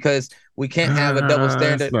discussed because we can't have a double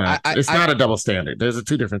standard. It's not a double standard. There's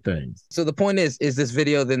two different things. So the point is this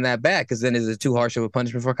video then that bad? Because then is it too harsh of a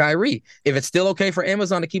punishment for Kyrie? If it's still okay for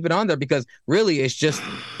Amazon to keep it on there, because really it's just an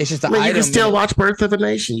item. You can still watch Birth of a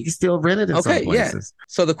Nation. You can still rent it in some places. Yeah.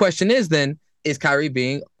 So the question is then, is Kyrie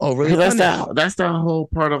being overly punished? That's the whole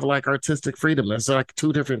part of like artistic freedom. That's like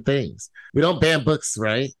two different things. We don't ban books,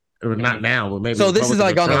 right? Or not now, but maybe. So this is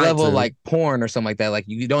like on the level of like porn or something like that. Like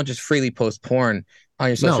you don't just freely post porn on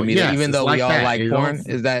your social media, even though we all like porn.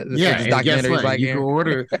 Is that documentaries like you can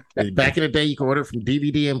order back in the day? You could order from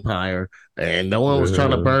DVD Empire, and no one was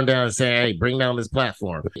trying to burn down and say, "Hey, bring down this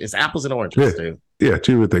platform." It's apples and oranges, dude. Yeah,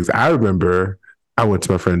 two different things. I remember I went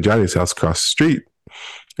to my friend Johnny's house across the street,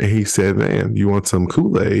 and he said, "Man, you want some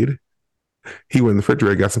Kool-Aid?" He went in the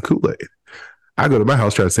refrigerator, got some Kool-Aid. I go to my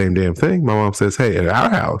house, try the same damn thing. My mom says, "Hey, at our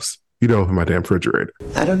house, you don't open my damn refrigerator."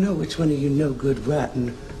 I don't know which one of you no good,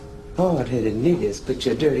 rotten, hard-headed niggas put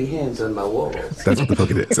your dirty hands on my walls. That's what the fuck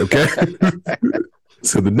it is, okay?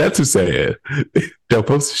 So the Nets are saying, don't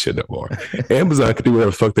post this shit no more. Amazon can do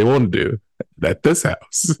whatever the fuck they want to do at this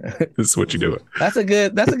house. This is what you're doing. That's a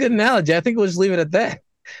good analogy. I think we'll just leave it at that.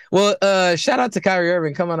 Well, shout out to Kyrie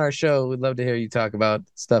Irving. Come on our show. We'd love to hear you talk about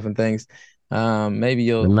stuff and things. Maybe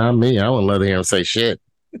you'll. Not me. I wouldn't let him say shit.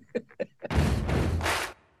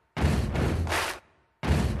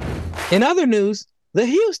 In other news, the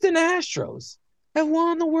Houston Astros have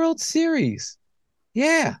won the World Series.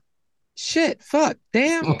 Yeah. Shit. Fuck.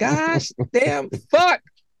 Damn. Gosh. Damn. Fuck.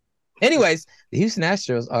 Anyways, the Houston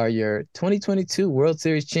Astros are your 2022 World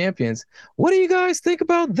Series champions. What do you guys think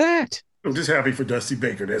about that? I'm just happy for Dusty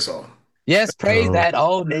Baker. That's all. Yes. Praise that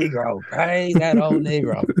old Negro. Praise that old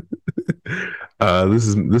Negro. This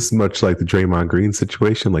is much like the Draymond Green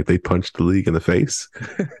situation. Like they punched the league in the face,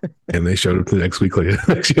 and they showed up the next week like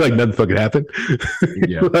actually like nothing fucking happened.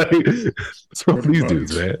 Yeah, like, what's wrong with these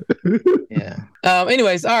dudes, man? Yeah.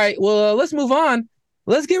 Anyways, all right. Well, let's move on.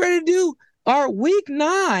 Let's get ready to do our Week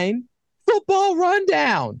 9 football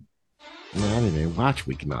rundown. Man, I didn't even watch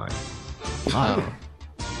Week 9. Wow.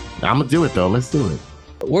 I'm gonna do it though. Let's do it.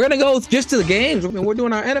 We're gonna go just to the games. We're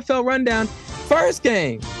doing our NFL rundown. First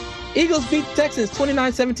game. Eagles beat the Texans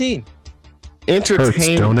 29-17. Entertaining. Hurts,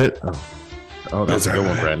 don't it? Oh, that's a good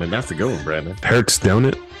one, Brandon. That's a good one, Brandon. Hurts, don't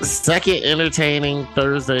it? Second entertaining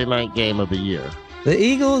Thursday night game of the year. The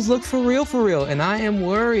Eagles look for real, and I am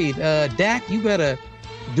worried. Dak, you better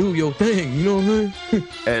do your thing. You know what I mean?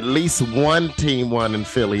 At least one team won in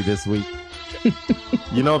Philly this week.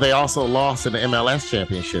 You know, they also lost in the MLS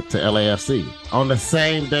championship to LAFC. On the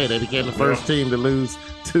same day, they became the first team to lose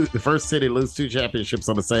the first city to lose 2 championships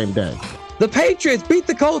on the same day. The Patriots beat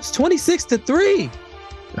the Colts 26-3.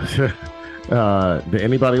 Did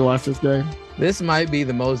anybody watch this game? This might be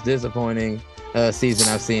the most disappointing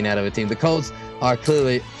season I've seen out of a team. The Colts are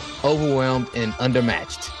clearly overwhelmed and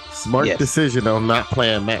undermatched. Smart decision on not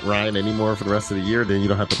playing Matt Ryan anymore for the rest of the year. Then you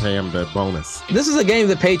don't have to pay him the bonus. This is a game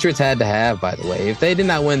the Patriots had to have, by the way. If they did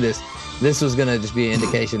not win this was going to just be an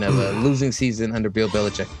indication of a losing season under Bill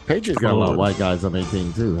Belichick. Patriots got a lot of white guys on their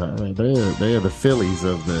team, too. I mean, they are the Phillies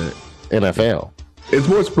of the NFL. It's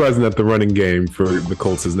more surprising that the running game for the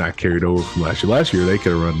Colts is not carried over from last year. Last year, they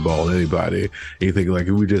could have run the ball on anybody. And you think, like,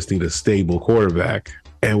 we just need a stable quarterback,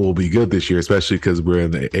 and we'll be good this year, especially because we're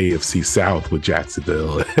in the AFC South with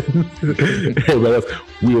Jacksonville. Everybody else,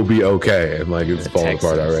 we'll be okay. And, like, it's falling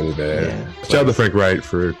apart already, man. Yeah. Shout out to Frank Wright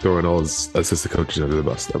for throwing all his assistant coaches under the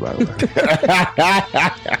bus, though, by the way.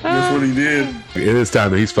 That's what he did. It is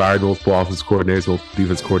time that he's fired multiple offensive coordinators, multiple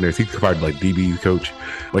defense coordinators. He fired, like, DB coach.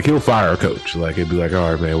 Like, he'll fire a coach. Like, it'd be like,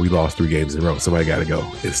 all right, man, we lost 3 games in a row. Somebody got to go.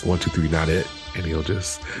 It's 1, 2, 3, not it. And he'll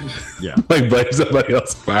just, like, blame somebody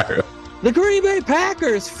else and fire him. The Green Bay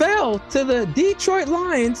Packers fell to the Detroit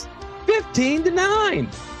Lions 15-9.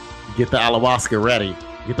 Get the ayahuasca ready.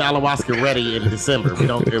 Get the ayahuasca ready in December. We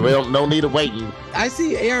don't no need of waiting. I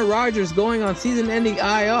see Aaron Rodgers going on season-ending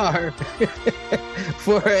IR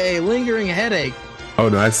for a lingering headache. Oh,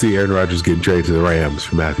 no, I see Aaron Rodgers getting traded to the Rams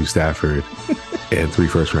for Matthew Stafford and 3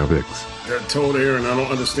 first-round picks. I told Aaron I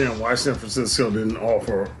don't understand why San Francisco didn't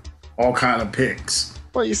offer all kind of picks.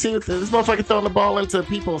 Well, you see, this motherfucker throwing the ball into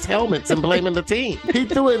people's helmets and blaming the team. He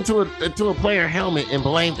threw it into a player helmet and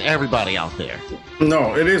blamed everybody out there.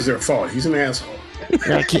 No, it is their fault. He's an asshole.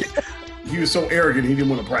 He was so arrogant he didn't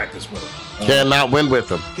want to practice with him. Cannot win with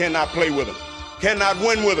him. Cannot play with him. Cannot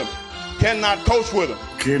win with him. Cannot coach with him.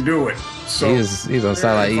 Can't do it. So he's on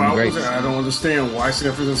sideline eating grapes. I don't understand why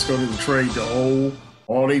San Francisco didn't trade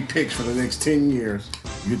all they picks for the next 10 years.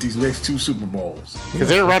 You get these next 2 Super Bowls.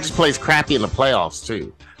 Because Aaron Rodgers plays crappy in the playoffs,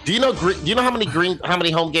 too. Do you know how many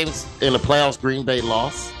home games in the playoffs Green Bay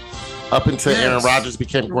lost up until Aaron Rodgers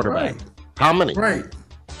became quarterback? Right. How many? Right.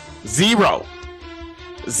 Zero.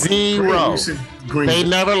 They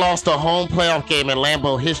never lost a home playoff game in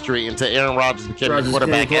Lambeau history until Aaron Rodgers became the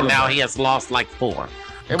quarterback, and now he has lost like 4.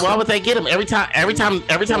 And why would they get him? Every time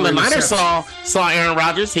the Niners saw Aaron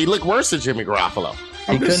Rodgers, he looked worse than Jimmy Garoppolo.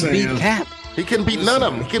 He couldn't beat Cap. He couldn't beat none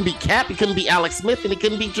of them. He couldn't beat Cap. He couldn't beat Alex Smith, and he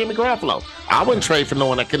couldn't beat Jimmy Garoppolo. I wouldn't trade for no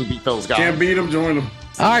one that couldn't beat those guys. Can't beat them, join them.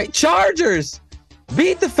 All right, Chargers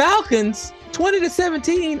beat the Falcons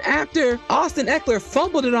 20-17 after Austin Eckler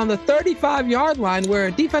fumbled it on the 35-yard line, where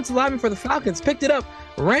a defensive lineman for the Falcons picked it up,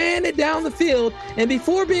 ran it down the field, and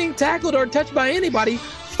before being tackled or touched by anybody,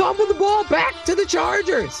 fumbled the ball back to the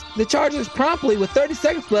Chargers. The Chargers promptly, with 30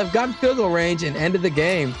 seconds left, got in field goal range and ended the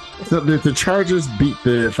game. So the Chargers beat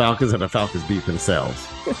the Falcons, and the Falcons beat themselves.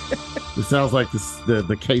 It sounds like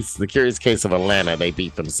the curious case of Atlanta. They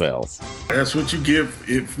beat themselves. That's what you give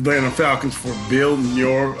Atlanta Falcons for building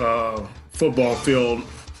your football field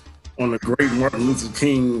on the great Martin Luther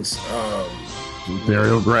King's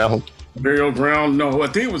burial ground. No, I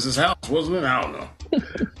think it was his house, wasn't it? I don't know.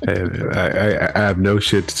 And I have no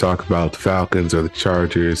shit to talk about the Falcons or the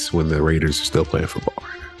Chargers when the Raiders are still playing football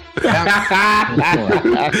right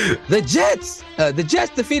now. The Jets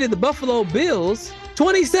defeated the Buffalo Bills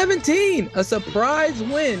 2017, a surprise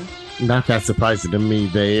win. Not that surprising to me.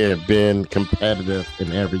 They have been competitive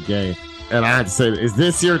in every game. And I had to say, is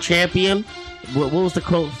this your champion? What was the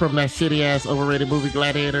quote from that shitty ass overrated movie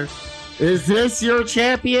Gladiator? Is this your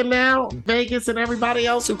champion now? Vegas and everybody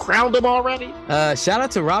else who crowned him already? Shout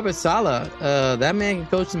out to Robert Saleh. That man can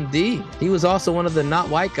coach some D. He was also one of the not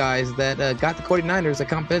white guys that got the 49ers a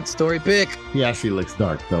compensatory pick. He actually looks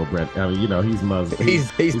dark though, Brett. I mean, he's Muslim.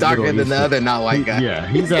 He's darker than the other not white guy. Yeah,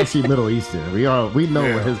 he's actually Middle Eastern. We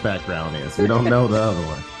know what his background is. We don't know the other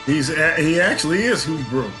one. He actually is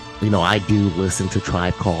Hebrew. I do listen to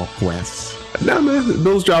Tribe Called Quest. No, man,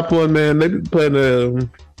 Bills dropped one, man. They've been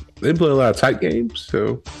playing They play a lot of tight games,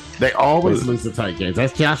 so they always lose the tight games.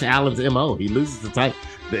 That's Josh Allen's MO. He loses the tight.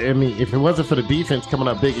 I mean, if it wasn't for the defense coming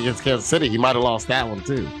up big against Kansas City, he might have lost that one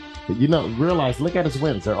too. But look at his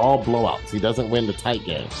wins. They're all blowouts. He doesn't win the tight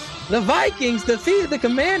games. The Vikings defeated the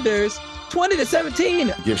Commanders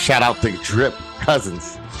 20-17. Give shout out to Drip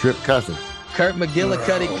Cousins. Kurt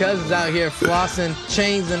McGillicuddy Cousins out here flossing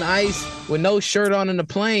chains and ice with no shirt on in the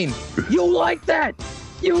plane. You like that?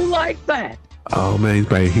 Oh man, he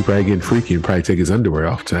probably getting freaky and probably take his underwear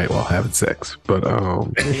off tonight while having sex. But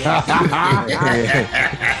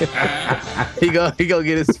he go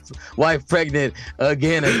get his wife pregnant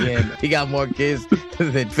again. He got more kids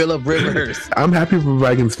than Phillip Rivers. I'm happy for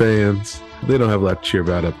Vikings fans. They don't have a lot to cheer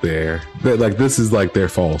about up there. But this is like their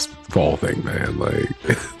fall thing, man. Like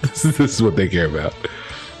this is what they care about.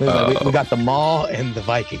 We got the Mall and the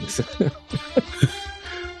Vikings.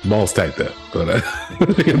 Mall's tight though, but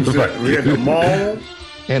we had the Mall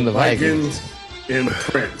and the Vikings and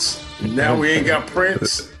Prince. Now we ain't got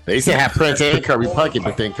Prince. They used to have Prince and Kirby Puckett,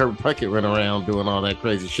 but then Kirby Puckett went around doing all that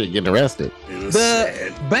crazy shit, getting arrested.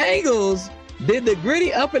 The Bengals did the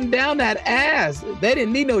gritty up and down that ass. They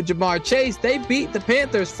didn't need no Jamar Chase. They beat the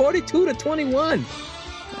Panthers 42-21.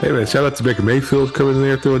 Hey man, shout out to Baker Mayfield coming in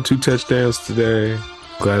there throwing 2 touchdowns today.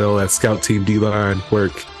 Glad all that scout team D-line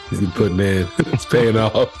work he's been putting in. It's paying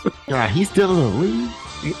off. God, he's still in the league.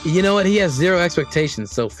 You know what? He has zero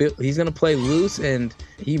expectations, so he's going to play loose, and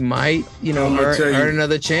he might, earn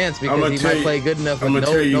another chance because he might play good enough. I'm going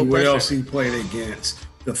to tell you what else he played against.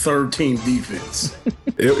 The third team defense.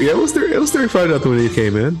 It was 35-0 when he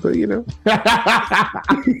came in, but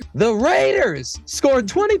The Raiders scored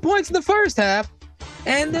 20 points in the first half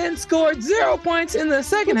and then scored 0 points in the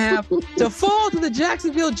second half to fall to the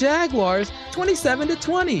Jacksonville Jaguars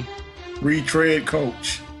 27-20. Retread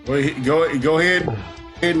coach. Go ahead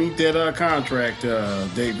and eat that contract,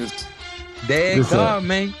 Davis. Dead car,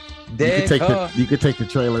 man. You could take the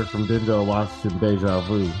trailer from Denzel Washington Deja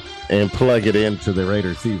Vu and plug it into the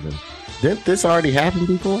Raiders season. Didn't this already happen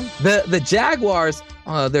before? The Jaguars,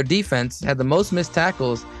 their defense had the most missed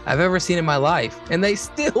tackles I've ever seen in my life, and they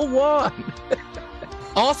still won.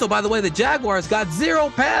 Also, by the way, the Jaguars got 0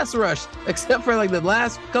 pass rush except for the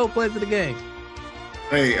last couple plays of the game.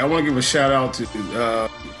 Hey, I want to give a shout out to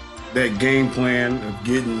that game plan of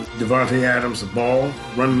getting Devontae Adams the ball,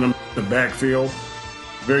 running them in the backfield.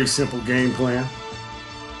 Very simple game plan.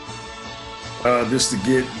 Just to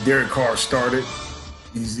get Derek Carr started.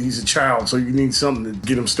 He's a child, so you need something to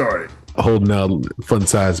get him started. holding out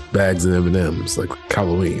fun-sized bags of M&Ms like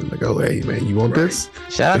Halloween. Like, oh, hey, man, you want this?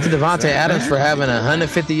 Shout out to Devontae Adams for having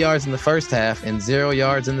 150 yards in the first half and 0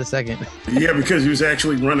 yards in the second. Yeah, because he was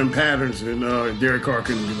actually running patterns, and Derek Carr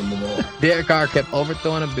couldn't give him the ball. Derek Carr kept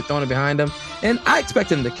overthrowing him, throwing it behind him, and I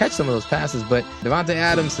expect him to catch some of those passes, but Devontae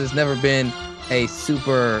Adams has never been a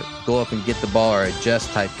super go up and get the ball or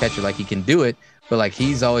adjust type catcher. Like, he can do it, but like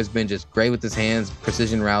he's always been just great with his hands,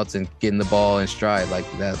 precision routes, and getting the ball in stride. Like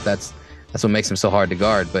that's what makes him so hard to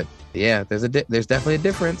guard. But yeah, there's definitely a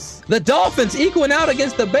difference. The Dolphins equaling out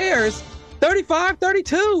against the Bears,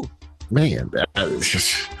 35-32. Man,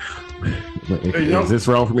 is this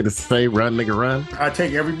wrong for me to say run, nigga, run? I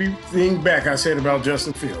take everything back I said about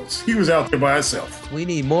Justin Fields. He was out there by himself. We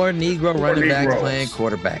need more Negro running backs playing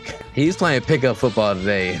quarterback. He's playing pickup football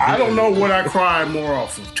today. I don't know what I cried more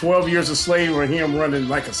off of, 12 years a slave or him running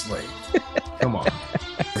like a slave. Come on.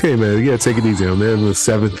 Okay, man, you gotta take it easy on them. They're in the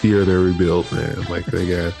 7th year of their rebuild, man. Like, they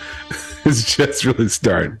got, it's just really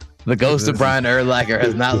starting. The ghost of Brian Urlacher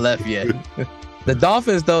has not left yet. The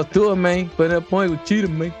Dolphins, though, Tua, man, putting a point with Cheetah,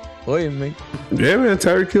 man. Boy, man. Yeah, man,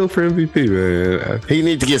 Tyreek Hill for MVP, man. He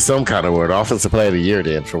needs to get some kind of award. Offensive player of the year,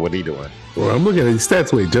 then, for what he doing. Well, I'm looking at his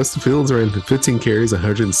stats. Wait, Justin Fields ran 15 carries,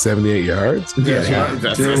 178 yards. Yeah,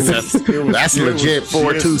 that's legit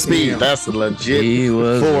 4.2 speed. That's a legit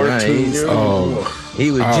 4.2. Oh,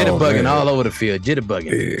 he was jitterbugging all over the field.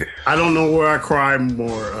 Jitterbugging. Yeah. I don't know where I cry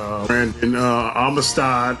more, Brandon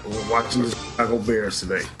Amistad or watching the Chicago Bears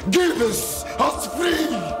today. Give us free.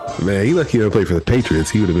 Man, he lucky he didn't play for the Patriots.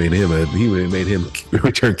 He would have made him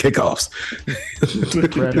return kickoffs.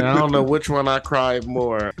 Brandon, I don't know which one I cried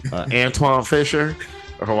more, Antoine Fisher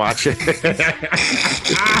or watching.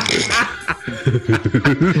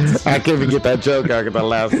 I can't even get that joke out because I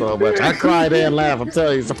laughed so much. I cried and laughed. I'm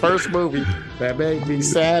telling you, it's the first movie that made me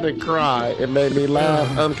sad and cry. It made me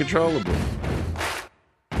laugh uncontrollably.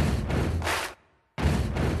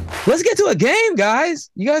 Let's get to a game,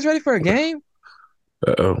 guys. You guys ready for a game?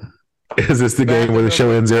 Uh-oh. Is this the game where the show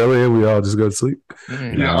ends early and we all just go to sleep?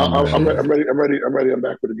 No, I'm ready. I'm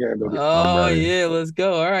back for the game, baby. Oh, yeah, let's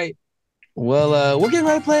go. All right. Well, we're getting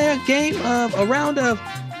ready to play a round of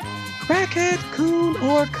Crackhead, Coon,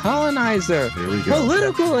 or Colonizer. Here we go.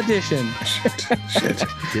 Political edition. Shit.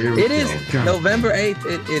 It is November 8th.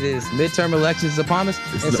 It is midterm elections upon us.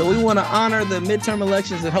 And so we want to honor the midterm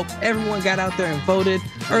elections and hope everyone got out there and voted,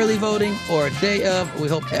 early voting or a day of. We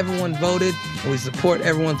hope everyone voted, and we support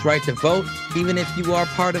everyone's right to vote, even if you are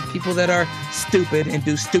part of people that are stupid and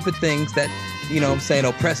do stupid things that, you know what I'm saying,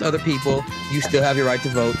 oppress other people. You still have your right to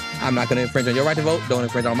vote. I'm not going to infringe on your right to vote. Don't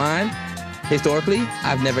infringe on mine. Historically,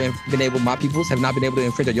 my peoples have not been able to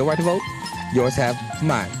infringe on your right to vote. Yours have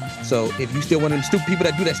mine. So if you still one of them stupid people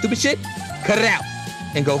that do that stupid shit, cut it out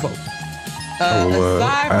and go vote.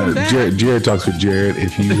 Jared talks with Jared.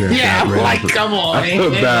 If you have come on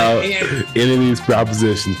about any of these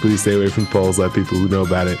propositions, please stay away from polls. Let people who know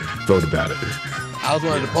about it vote about it. I was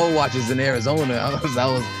one of the poll watchers in Arizona. I was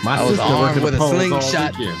armed with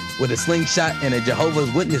a slingshot and a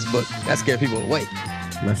Jehovah's Witness book. That scared people away.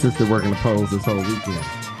 My sister working the polls this whole weekend.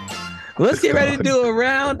 Let's get ready to do a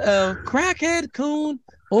round of Crackhead, Coon,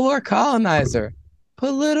 or Colonizer.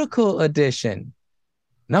 Political edition.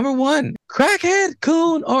 Number 1, Crackhead,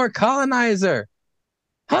 Coon, or Colonizer.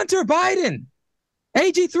 Hunter Biden,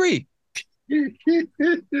 AG3. Can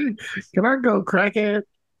I go Crackhead?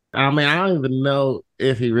 I mean, I don't even know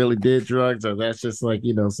if he really did drugs or that's just like,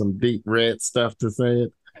 some deep red stuff to say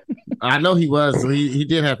it. I know he was. So he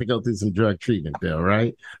did have to go through some drug treatment, though,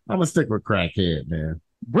 right? I'm going to stick with Crackhead, man.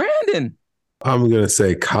 Brandon. I'm going to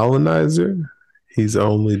say Colonizer. He's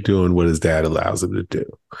only doing what his dad allows him to do.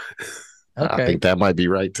 Okay. I think that might be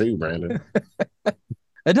right, too, Brandon.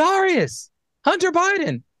 Adarius. Hunter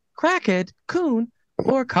Biden. Crackhead, Coon,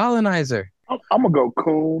 or Colonizer. I'm going to go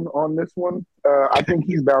Coon on this one. I think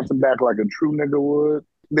he's bouncing back like a true nigga would.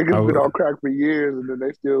 Niggas been on crack for years, and then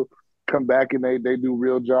they still come back and they do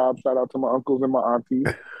real jobs. Shout out to my uncles and my aunties.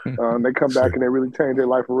 They come back and they really change their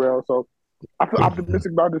life around. So I feel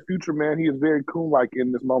optimistic about the future, man. He is very Coon-like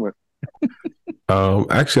in this moment.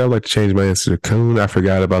 Actually, I'd like to change my answer to Coon. I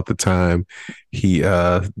forgot about the time he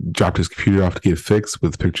dropped his computer off to get fixed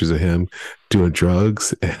with pictures of him doing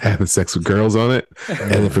drugs and having sex with girls on it,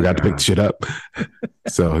 and then forgot to pick the shit up.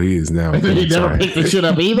 So he is now. He never picked the shit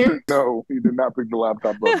up either? No, he did not pick the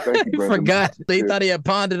laptop up. Thank you, Brandon. Forgot. They thought he had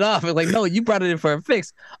pawned it off. It was like, no, you brought it in for a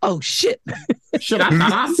fix. Oh, shit. Shit, I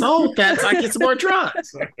thought I sold that so I get some more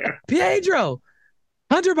drugs. Pedro,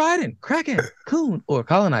 Hunter Biden, Crackhead, Coon, or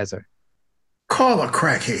Colonizer. Call a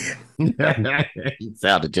crackhead. He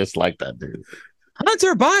sounded just like that dude.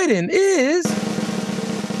 Hunter Biden is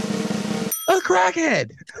a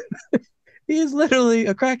crackhead. He is literally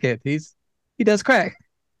a crackhead. He does crack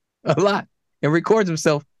a lot and records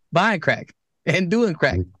himself buying crack and doing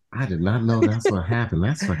crack. I did not know that's what happened.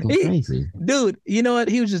 That's fucking crazy. Dude, you know what?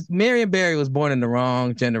 He was just, Marion Barry was born in the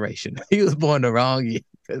wrong generation. He was born the wrong year.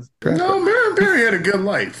 No, Marion Barry had a good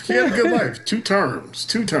life. He had a good life. 2 terms.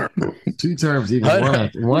 2 terms. 2 terms. Even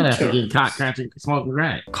one after getting caught smoking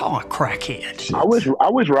crack. Call a crackhead. I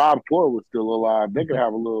wish Rob Ford was still alive. They could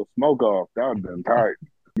have a little smoke off. That would have been tight.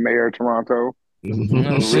 Mayor of Toronto.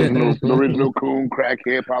 The original coon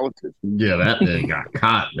crackhead politician. Yeah, that thing got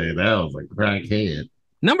caught, man. That was a crackhead.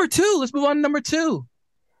 Number 2. Let's move on to number 2.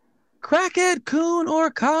 Crackhead, coon, or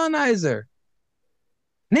colonizer?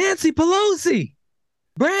 Nancy Pelosi.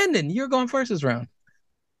 Brandon, you're going first this round.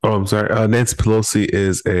 Oh, I'm sorry. Nancy Pelosi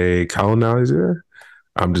is a colonizer.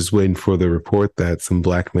 I'm just waiting for the report that some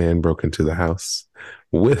black man broke into the house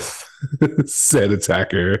with said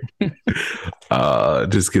attacker.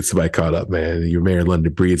 Just get somebody caught up, man. Your Mayor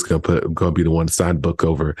London Breed's gonna be the one to sign the book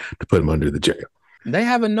over to put him under the jail. They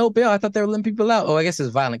have a no bail. I thought they were letting people out. Oh, I guess it's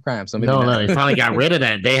violent crime. So no, they finally got rid of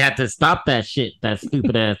that. They had to stop that shit. That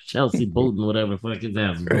stupid ass Chelsea Bowden, whatever the fuck his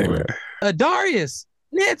ass was doing. Darius,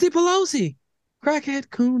 Nancy Pelosi,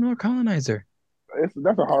 crackhead, coon, or colonizer?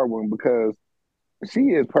 That's a hard one because she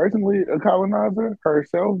is personally a colonizer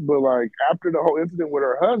herself, but like after the whole incident with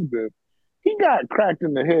her husband, he got cracked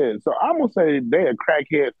in the head. So I'm gonna say they a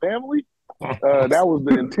crackhead family. That was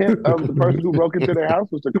the intent of the person who broke into their house,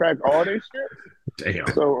 was to crack all their shit. Damn.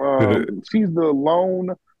 So she's the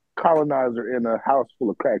lone colonizer in a house full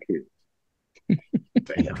of crackheads.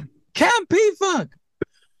 Damn. Cam P-Funk.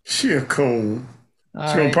 She a coon.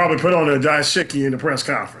 She's gonna probably put on a dashiki in the press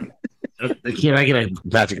conference. Can I get a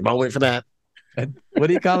magic moment for that? What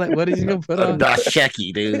do you call it? What did you gonna put on?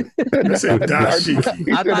 Dashiki, dude. I said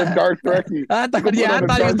dashiki. I thought Dark Trekkie. I thought he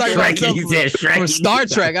was talking about Shrek. from Star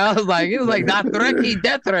Trek. I was like, it was like Dark Trekkie,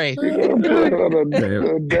 Death Ray. Death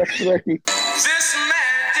Trekkie. This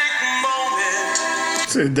magic moment. I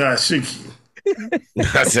said dashiki.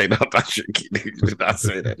 I say no dashiki, dude. Did not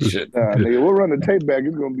say that shit. Nigga, we'll run the tape back.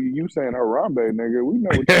 It's gonna be you saying Harambe, nigga. We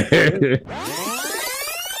know what you're saying.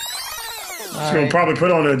 She's gonna probably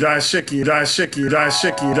put on a dashiki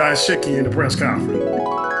in the press conference.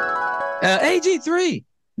 AG3,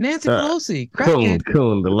 Nancy Pelosi, crackhead.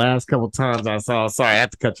 Coon. The last couple times I saw, sorry, I have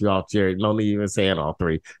to cut you off, Jerry. No need even saying all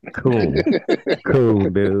 3. Coon,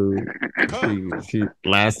 dude. She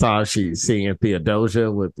last time she singing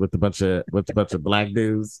Theodosia with a bunch of black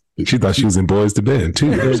dudes. She thought she was in Boys to Men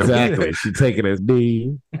too. Exactly. She taking it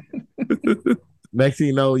B. Next thing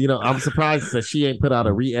you know, I'm surprised that she ain't put out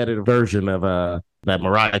a re-edited version of that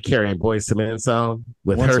Mariah Carey and Boyz II Men song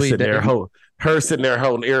with her sitting there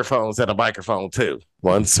holding earphones and a microphone too.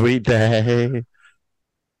 One sweet day.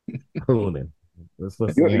 Your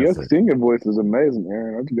singing voice is amazing,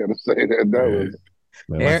 Aaron. I just gotta say that was.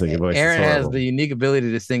 Aaron has the unique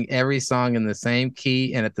ability to sing every song in the same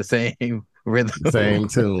key and at the same rhythm. Same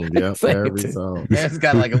tune. Yep. Every song. Aaron's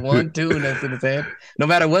got like a one tune that's in his head. No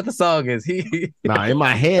matter what the song is. Nah, in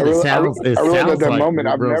my head it sounds like a real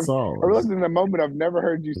song. I realized in that moment I've never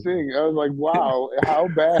heard you sing. I was like, wow, how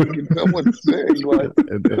bad can someone sing? Like,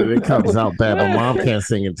 it comes out bad. My mom can't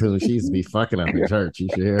sing in tune. She used to be fucking up in church. You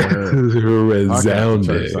should hear her.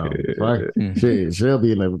 Resounding. She'll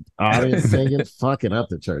be in the audience singing, fucking up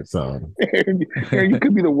the church song. Aaron, you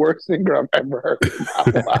could be the worst singer I've ever heard.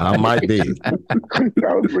 I might be. That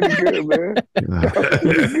was pretty good, man. That was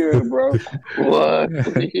pretty good, bro. What?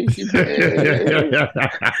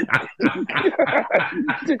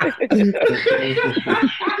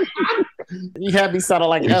 You had me sounding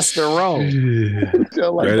like Esther Rowe.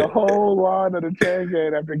 So like the whole line of the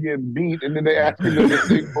Tangan after getting beat, and then they asked me to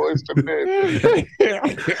sing Boyz II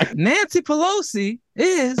Men. Nancy Pelosi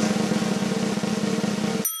is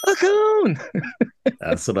a coon.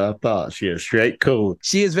 That's what I thought. She is straight coon.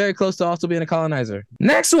 She is very close to also being a colonizer.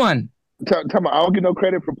 Next one. Tell me, I don't get no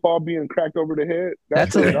credit for Paul being cracked over the head.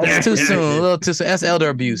 That's too soon. A little too soon. That's elder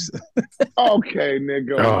abuse. Okay,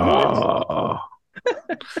 nigga.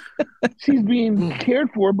 She's being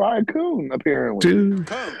cared for by a coon, apparently.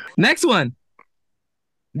 Next one.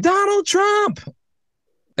 Donald Trump.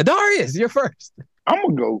 Darius, you're first.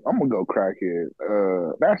 I'm gonna go crackhead.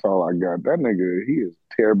 That's all I got. That nigga, he is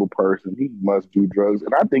a terrible person. He must do drugs,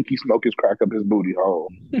 and I think he smoked his crack up his booty hole.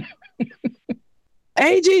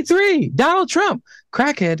 AG3, Donald Trump,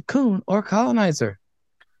 crackhead, coon, or colonizer?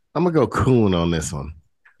 I'm gonna go coon on this one.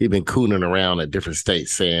 He's been cooning around at different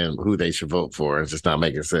states saying who they should vote for. It's just not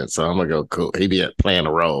making sense. So I'm gonna go coon. He be playing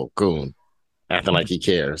a role, coon, acting like he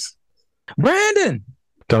cares. Brandon.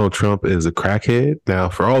 Donald Trump is a crackhead. Now,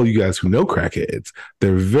 for all you guys who know crackheads,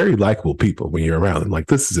 they're very likable people when you're around them. Like,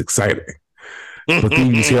 this is exciting. But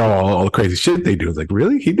then you see all the crazy shit they do. It's like,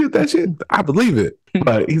 really? He did that shit? I believe it.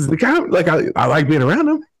 But he's the guy, like, I like being around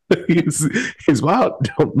him. He's wild.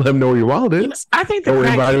 Don't let him know where your wallet is. I think don't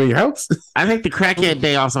invite him in your house. I think the crackhead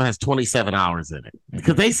day also has 27 hours in it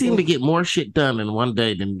because they seem to get more shit done in one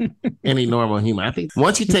day than any normal human. I think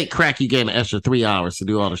once you take crack, you get an extra 3 hours to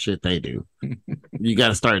do all the shit they do. You got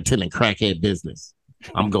to start attending crackhead business.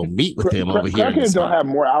 I'm gonna meet with them over here. Crackheads don't have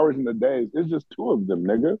more hours in the days. It's just 2 of them,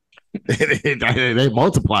 nigga. They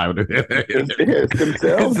multiply with it. It's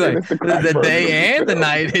themselves. It's like the day and the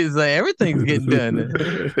night is like everything's getting done.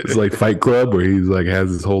 It's like Fight Club where he's like has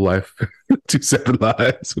his whole life 2 separate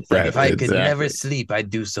lives. Like if I could never sleep,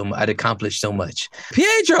 I'd accomplish so much.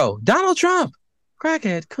 Pietro, Donald Trump,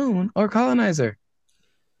 crackhead, coon, or colonizer?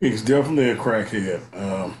 He's definitely a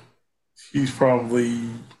crackhead. He's probably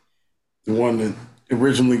the one that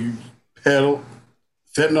originally peddled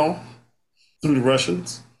fentanyl through the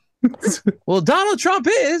Russians. Well, Donald Trump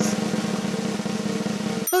is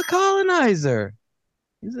a colonizer.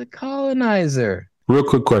 He's a colonizer. Real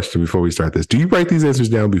quick question before we start this. Do you write these answers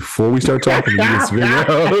down before we start talking? I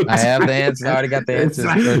have the answers. I already got the answers.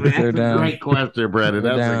 That's a great question, Brandon.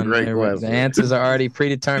 That's a great question. The answers are already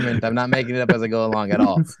predetermined. I'm not making it up as I go along at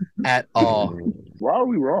all. At all. Why are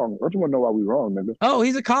we wrong? I just want to know why we're wrong, nigga. Oh,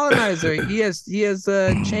 he's a colonizer. He has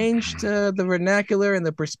changed the vernacular and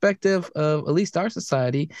the perspective of at least our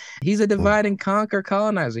society. He's a divide and conquer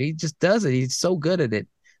colonizer. He just does it. He's so good at it.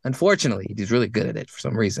 Unfortunately, he's really good at it for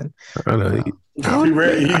some reason. I know.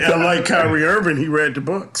 Unlike Kyrie Irving, he read the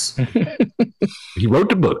books. He wrote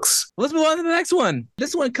the books. Let's move on to the next one.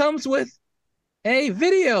 This one comes with a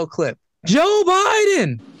video clip. Joe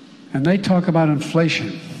Biden. And they talk about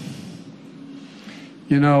inflation.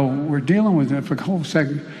 You know, we're dealing with it for a whole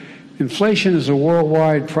second. Inflation is a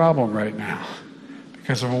worldwide problem right now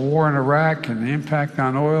because of a war in Iraq and the impact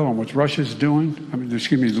on oil and what Russia's doing.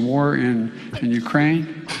 The war in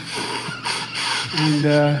Ukraine.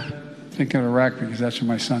 And thinking of Iraq because that's where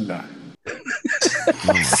my son died. Oh,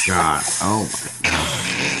 my God. Oh,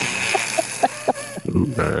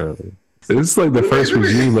 my God. It's like the first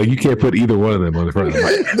regime. Like you can't put either one of them on the front of the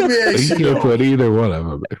mic. You can't put either one of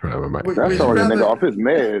them in front of a mic. That's throwing a nigga off his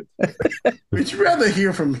meds. Would you rather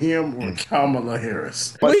hear from him or Kamala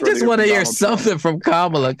Harris? We just want to hear something from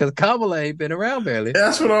Kamala because Kamala ain't been around barely.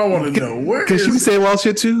 That's what I want to know. Because she be saying wild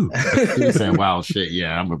shit too. She be saying wild shit.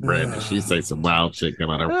 Yeah, I'm a Brandon. She say some wild shit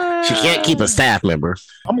coming out her. She can't keep a staff member.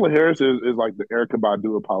 Kamala Harris is like the Erykah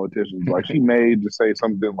Badu of politicians. Like she made to say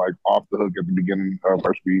something like off the hook at the beginning of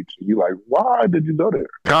her speech. And you like, why did you go there?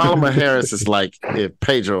 Kamala Harris is like if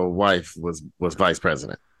Pedro's wife was vice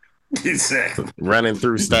president. Exactly. Running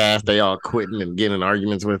through staff, they all quitting and getting in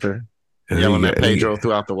arguments with her, yelling at Pedro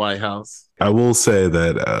throughout the White House. I will say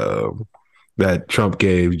that that Trump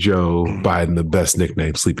gave Joe Biden the best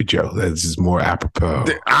nickname, Sleepy Joe. That's just more apropos.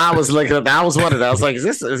 I was wondering. I was like, is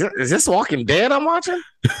this Walking Dead I'm watching?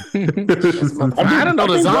 I didn't know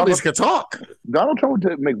the zombies could talk. Donald Trump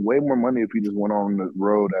would make way more money if he just went on the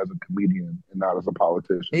road as a comedian and not as a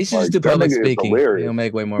politician. He should just do public speaking. He'll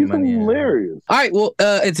make way more money. Hilarious. All right, well,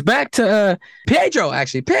 it's back to Pedro,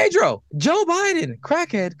 actually. Pedro, Joe Biden,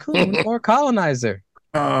 crackhead, coon, or colonizer?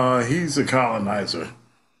 He's a colonizer.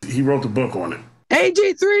 He wrote the book on it.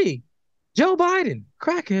 AG3, Joe Biden,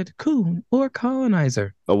 crackhead, coon, or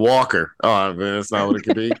colonizer? A walker. Oh, man, that's not what it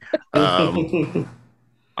could be. I'm going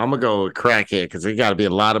to go with crackhead because there got to be a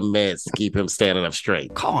lot of meds to keep him standing up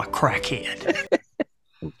straight. Call it crackhead.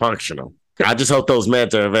 Functional. I just hope those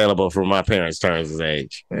meds are available for my parents' turns his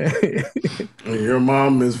age. Your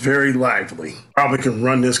mom is very lively. Probably can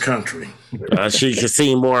run this country. She can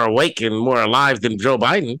seem more awake and more alive than Joe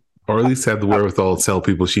Biden. Or at least have the wherewithal to tell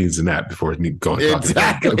people she needs a nap before going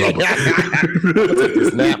exactly. I'll take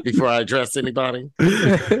this nap before I address anybody.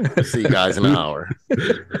 See you guys in an hour.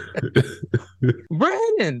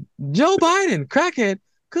 Brandon, Joe Biden, crackhead,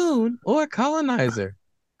 coon, or colonizer?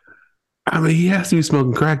 I mean, he has to be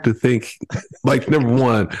smoking crack to think. Like, number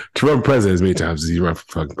one, to run president as many times as he run for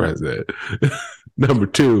fucking president. Number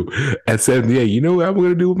two, at 78, you know what I'm going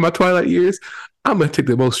to do with my twilight years? I'm going to take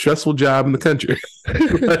the most stressful job in the country.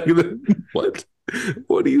 Like, what?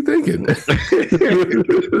 What are you thinking?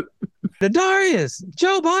 Darius,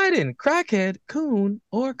 Joe Biden, crackhead, coon,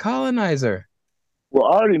 or colonizer? Well,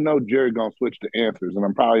 I already know Jerry gonna switch the answers, and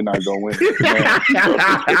I'm probably not gonna win.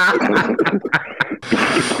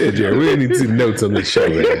 Yeah, Jerry, we need some notes on this show.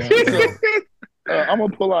 I'm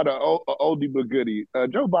gonna pull out an oldie but goodie.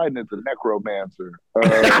 Joe Biden is a necromancer.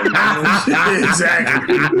 Exactly.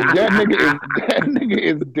 That nigga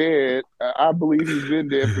is dead. I believe he's been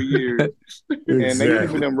dead for years, and they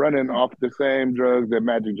keeping him running off the same drugs that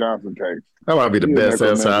Magic Johnson takes. That might be the best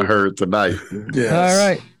answer I heard tonight. Yes. All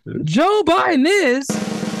right, Joe Biden is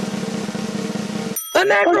a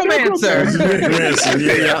necromancer.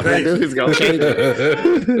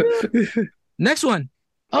 Next one.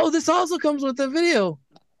 Oh, this also comes with a video.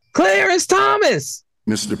 Clarence Thomas.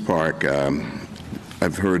 Mr. Park,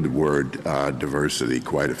 I've heard the word diversity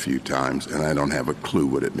quite a few times, and I don't have a clue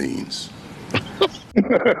what it means.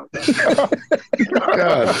 God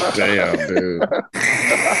damn, dude.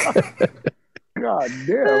 God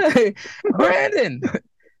damn. Hey, Brandon.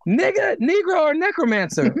 Nigga, Negro, or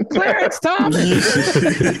necromancer? Clarence Thomas.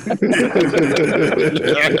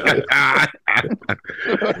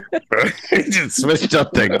 He just switched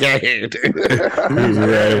up the game.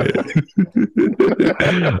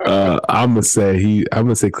 I'm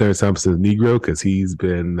gonna say Clarence Thompson is Negro because he's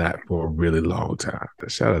been that for a really long time.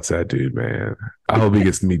 Shout out to that dude, man. I hope he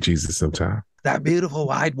gets to meet Jesus sometime. That beautiful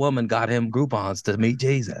white woman got him Groupons to meet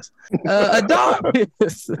Jesus.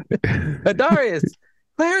 Adarius.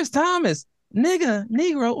 Clarence Thomas, nigga,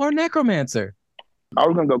 Negro, or necromancer? I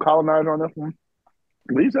was gonna go colonizer on this one.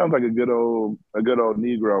 But he sounds like a good old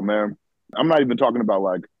Negro, man. I'm not even talking about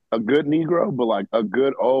like a good Negro, but like a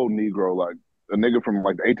good old Negro, like a nigga from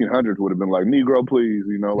like the 1800s would have been like, Negro, please,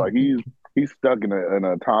 you know, like he's stuck in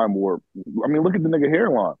a time warp. I mean, look at the nigga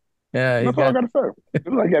hairline. Yeah, that's all I gotta say. It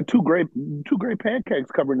was like he had two great pancakes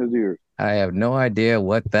covering his ears. I have no idea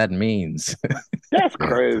what that means. That's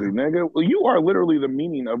crazy, nigga. Well, you are literally the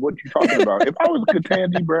meaning of what you're talking about. If I was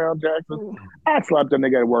Ketanji Brown Jackson, I'd slap that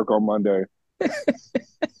nigga at work on Monday.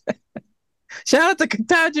 Shout out to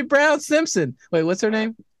Ketanji Brown Simpson. Wait, what's her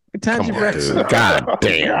name? Ketanji Brown. God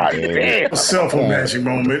damn. Self a magic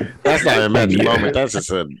moment. That's not a magic moment. That's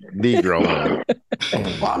just a Negro moment.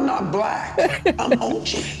 Well, I'm not black. I'm OG.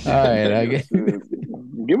 All right, I get.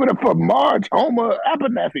 Give it up for Marge Homer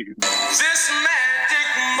Abernathy. This magic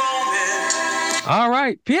moment. All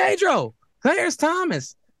right, Pietro, Clarence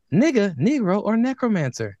Thomas, nigga, Negro, or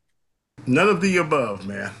necromancer? None of the above,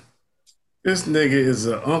 man. This nigga is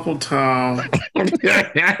a Uncle Tom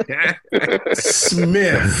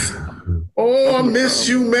Smith. Oh, I miss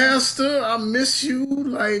you, master. I miss you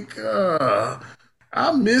like a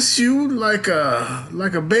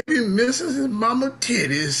baby misses his mama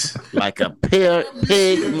titties. Like a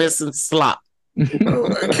pig missing slop.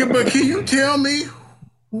 But can you tell me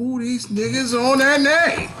who these niggas on that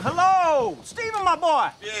name? Hello, Steven, my boy.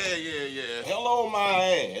 Yeah. Hello,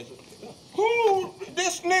 my ass. Who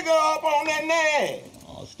this nigga up on that name?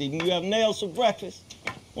 Oh, Steven, you have nails for breakfast.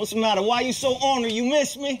 What's the matter? Why you so ornery? You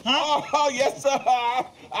miss me, huh? Oh, yes, sir.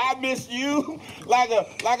 I miss you like a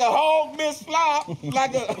hog miss slop,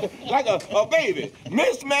 like a baby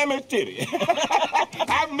miss mammy's titty.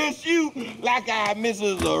 I miss you like I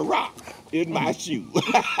misses a rock in my shoe.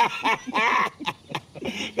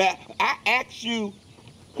 Now, I ask you,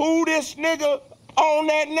 who this nigga on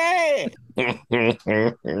that name? All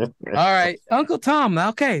right, Uncle Tom.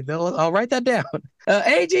 Okay, I'll write that down.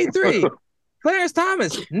 AG3, Clarence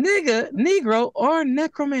Thomas, nigga, Negro, or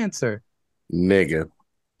necromancer? Nigga.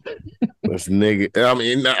 That's nigga. I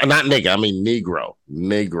mean, not nigga. I mean Negro.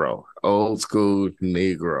 Negro. Old school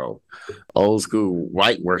Negro. Old school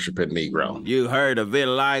white worshiping Negro. You heard of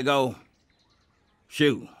vitiligo?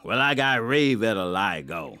 Shoot. Well, I got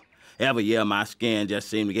re-vitiligo. Every year my skin just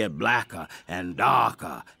seemed to get blacker and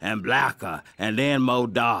darker and blacker and then more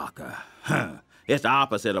darker. It's the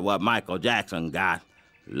opposite of what Michael Jackson got.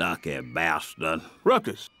 Lucky bastard.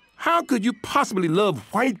 Ruckus, how could you possibly love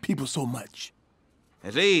white people so much?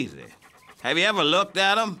 It's easy. Have you ever looked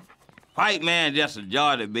at them? White man just a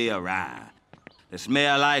joy to be around. They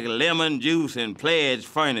smell like lemon juice and pledge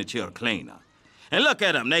furniture cleaner. And look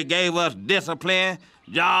at them. They gave us discipline,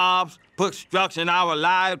 jobs, put structure in our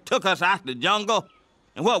lives, took us out the jungle.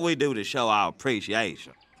 And what we do to show our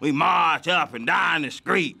appreciation? We march up and down the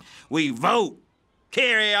street. We vote.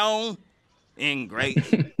 Carry on. Ingrate.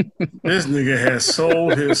 This nigga has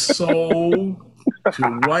sold his soul to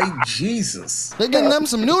white Jesus. They getting them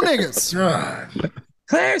some new niggas. God.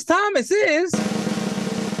 Clarence Thomas is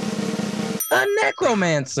a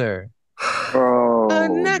necromancer. A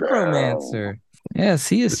necromancer. Yes,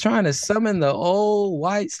 he is trying to summon the old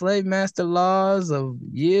white slave master laws of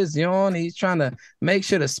years gone. He's trying to make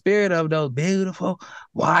sure the spirit of those beautiful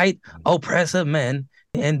white oppressive men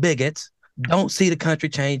and bigots don't see the country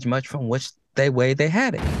change much from which way they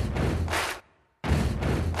had it.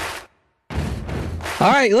 All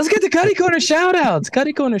right, let's get to Cuddy Corner shout-outs.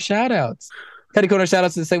 Cuddy Corner shout-outs. Cuddy Corner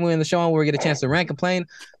shout-outs is the segment in the show where we get a chance to rant, complain,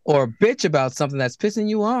 or bitch about something that's pissing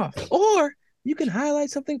you off. Or you can highlight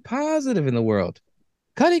something positive in the world.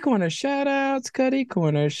 Cuddy Corner shout-outs. Cuddy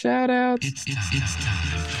Corner shout-outs. It's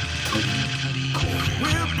time.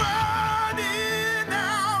 We're burning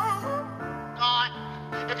now. God,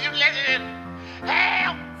 if you let it in,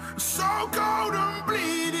 hell. So cold and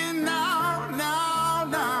bleeding now, now,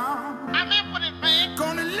 now. I'm in with it, man.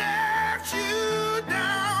 Gonna let you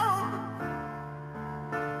down.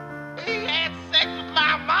 He had sex with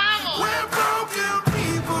my mama. We're broken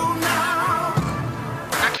people now.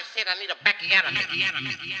 I just said I need a bacchiata.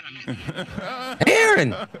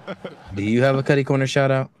 Aaron, do you have a Cuddy Corner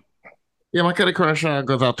shout-out? Yeah, my Cuddy Corner shout-out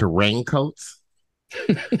goes out to raincoats.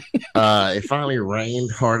 It finally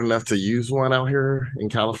rained hard enough to use one out here in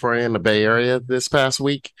California in the Bay Area this past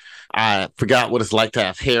week. I forgot what it's like to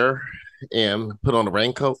have hair and put on a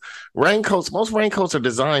raincoat. Most raincoats are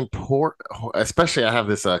designed poor, especially I have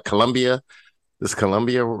this Columbia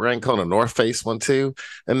raincoat, a North Face one too,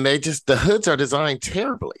 and the hoods are designed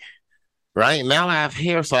terribly. Right now I have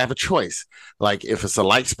hair, so I have a choice. Like if it's a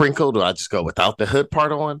light sprinkle, do I just go without the hood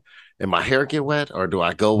part on and my hair get wet, or do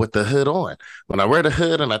I go with the hood on? When I wear the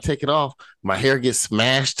hood and I take it off, my hair gets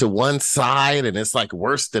smashed to one side and it's like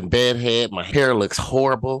worse than bedhead. My hair looks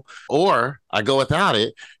horrible. Or I go without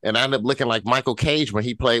it and I end up looking like Michael Cage when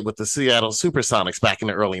he played with the Seattle Supersonics back in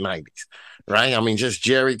the early 90s. Right? I mean, just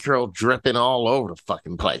Jerry curl dripping all over the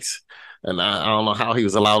fucking place. And I don't know how he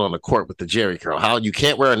was allowed on the court with the Jerry curl. How you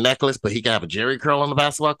can't wear a necklace, but he can have a Jerry curl on the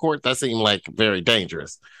basketball court? That seemed like very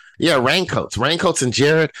dangerous. Yeah, raincoats and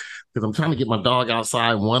Jared, because I'm trying to get my dog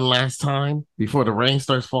outside one last time before the rain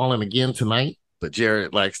starts falling again tonight. But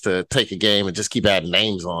Jared likes to take a game and just keep adding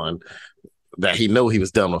names on that he knew he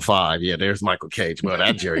was done with 5. Yeah, there's Michael Cage. Well,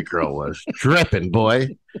 that Jerry curl was dripping, boy.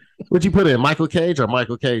 What'd you put in, Michael Cage or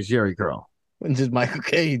Michael Cage Jerry curl? Just Michael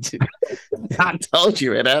Cage. I told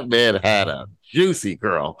you, and that man had a juicy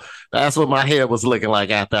curl. That's what my hair was looking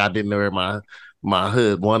like after I didn't wear my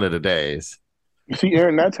hood one of the days. See,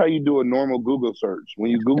 Aaron, that's how you do a normal Google search.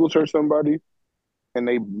 When you Google search somebody and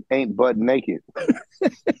they ain't butt naked.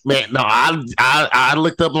 Man, no, I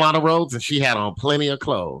looked up Lana Rhodes and she had on plenty of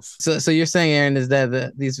clothes. So you're saying, Aaron, is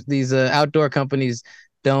that these outdoor companies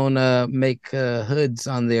don't make hoods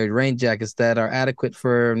on their rain jackets that are adequate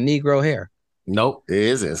for Negro hair? Nope, it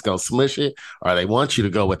isn't. It's gonna smush it, or they want you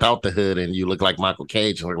to go without the hood and you look like Michael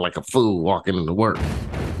Cage and look like a fool walking into work.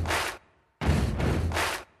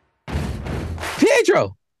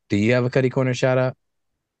 Pedro, do you have a Cuddy Corner shout out?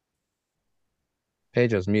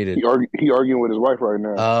 Pedro's muted. He arguing with his wife right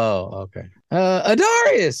now. Oh, okay.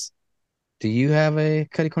 Adarius, do you have a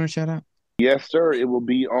Cuddy Corner shout out? Yes, sir. It will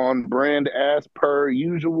be on brand as per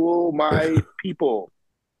usual, my people.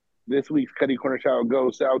 This week's Cuddy Corner shout out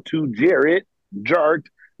goes out to Jared Jart,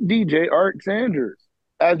 DJ Art Sanders.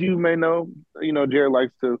 As you may know, Jared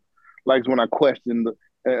likes when I question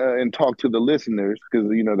and talk to the listeners, because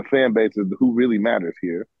the fan base is who really matters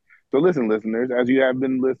here. So listen, listeners, as you have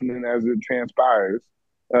been listening as it transpires,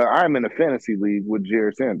 I'm in a fantasy league with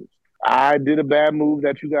Jared Sanders. I did a bad move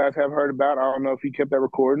that you guys have heard about. I don't know if he kept that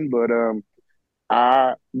recording, but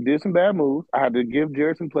I did some bad moves. I had to give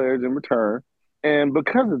Jared some players in return. And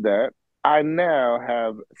because of that, I now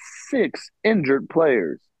have 6 injured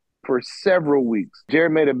players for several weeks.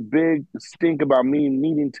 Jared made a big stink about me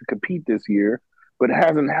needing to compete this year, but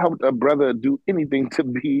hasn't helped a brother do anything to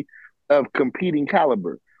be of competing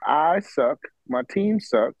caliber. I suck. My team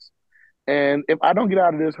sucks. And if I don't get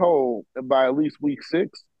out of this hole by at least week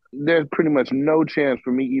 6, there's pretty much no chance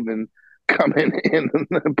for me even coming in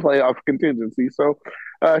the playoff contingency. So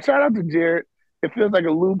shout out to Jared. It feels like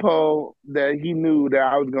a loophole that he knew that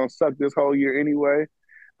I was going to suck this whole year anyway.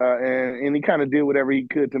 And he kind of did whatever he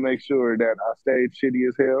could to make sure that I stayed shitty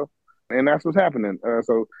as hell. And that's what's happening.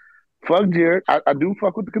 So fuck Jared. I do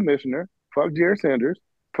fuck with the commissioner. Fuck Jared Sanders.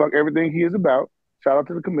 Fuck everything he is about. Shout out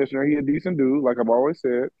to the commissioner. He a decent dude, like I've always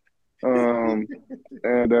said. And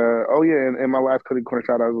my last Cuddy Corner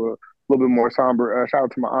shout out was a little bit more somber. Shout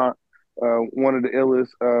out to my aunt, one of the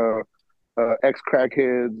illest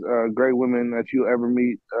ex-crackheads, great women that you'll ever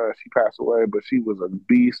meet. She passed away, but she was a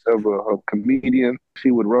beast of a comedian. She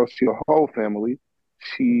would roast your whole family.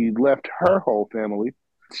 She left her whole family.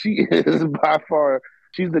 She is by far,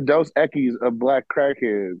 she's the Dos Equis of black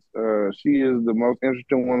crackheads. She is the most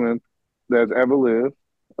interesting woman that's ever lived.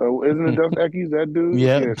 Isn't it Dos Equis, that dude?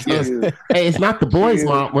 Yeah. Hey, it's not the boy's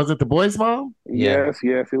mom. Was it the boy's mom? Yes,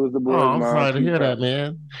 it was the boy's mom. I'm sorry to hear that,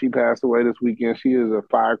 man. She passed away this weekend. She is a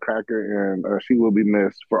firecracker, and she will be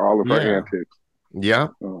missed for all of her antics. Yeah.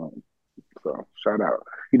 So shout out.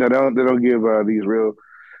 You know, they don't give these real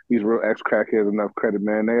ex-crackheads enough credit,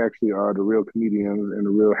 man. They actually are the real comedians and the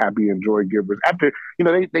real happy and joy givers. After, you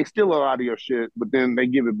know, they steal a lot of your shit, but then they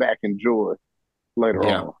give it back in joy later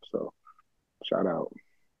on. So shout out.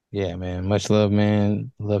 Yeah, man. Much love,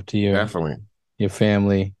 man. Love to your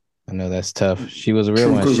family. I know that's tough. She was a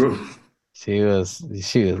real one. She was.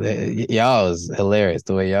 Y'all was hilarious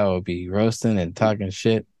the way y'all would be roasting and talking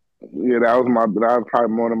shit. Yeah, that was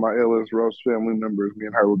probably one of my illest roast family members. Me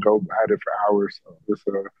and her would go at it for hours. So it's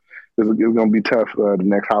gonna be tough the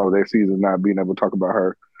next holiday season not being able to talk about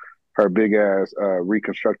her big ass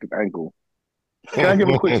reconstructed ankle. Can I give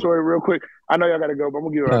a quick story real quick? I know y'all gotta go, but I'm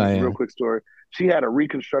gonna give her a real quick story. She had a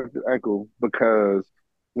reconstructed ankle because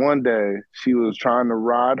one day she was trying to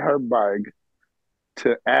ride her bike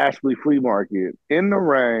to Ashley Flea Market in the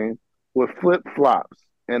rain with flip-flops,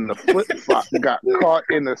 and the flip-flop got caught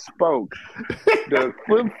in the spoke. The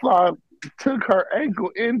flip-flop took her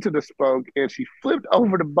ankle into the spoke, and she flipped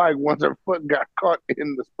over the bike once her foot got caught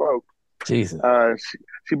in the spoke. Jesus.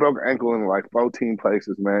 She broke her ankle in like 14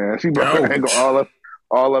 places, man. She broke her ankle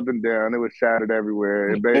all up and down. It was shattered everywhere.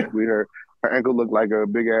 And basically her ankle looked like a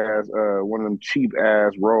big ass one of them cheap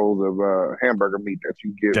ass rolls of hamburger meat that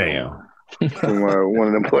you get from one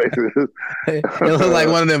of them places. It looked like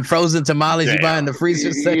one of them frozen tamales you buy in the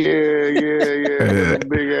freezer section. Yeah.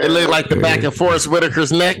 It looked like the back of Forrest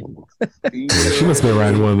Whitaker's neck. She must have been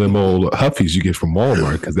riding one of them old Huffies you get from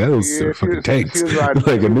Walmart, because that was fucking tanks.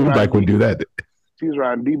 Like a new bike would do that. She was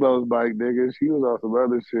riding Debo's bike, nigga. She was on some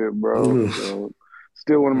other shit, bro. So,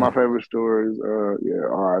 still one of my favorite stories.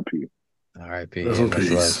 R.I.P. R.I.P. Rest in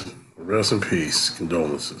peace. Rest in peace.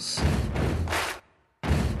 Condolences.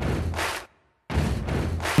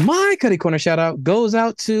 My Cuddy Corner shout out goes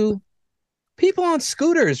out to people on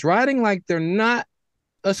scooters riding like they're not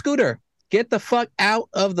a scooter. Get the fuck out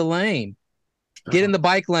of the lane. Get in the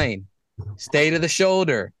bike lane. Stay to the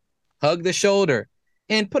shoulder. Hug the shoulder.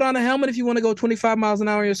 And put on a helmet if you want to go 25 miles an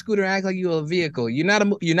hour on your scooter and act like you're a vehicle. You're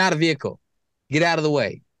not a vehicle. Get out of the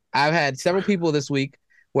way. I've had several people this week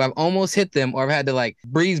where I've almost hit them or I've had to like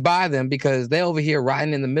breeze by them because they over here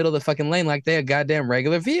riding in the middle of the fucking lane like they're a goddamn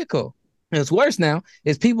regular vehicle. And what's worse now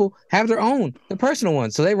is people have their personal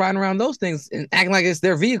ones. So they riding around those things and acting like it's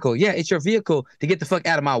their vehicle. Yeah, it's your vehicle to get the fuck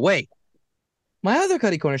out of my way. My other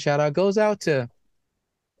Cuddy Corner shout out goes out to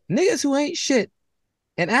niggas who ain't shit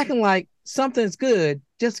and acting like something's good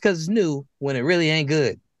just because it's new when it really ain't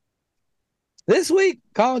good. This week,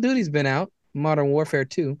 Call of Duty's been out, Modern Warfare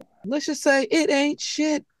 2. Let's just say it ain't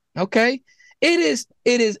shit. Okay? It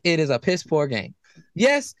is a piss poor game.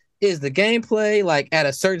 Yes, is the gameplay like at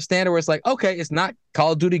a certain standard where it's like, okay, it's not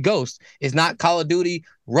Call of Duty Ghost. It's not Call of Duty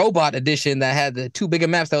Robot Edition that had the two bigger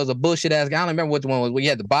maps. That was a bullshit ass game. I don't remember which one was where you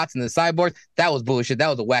had the bots and the cyborgs. That was bullshit. That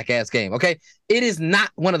was a whack ass game. Okay. It is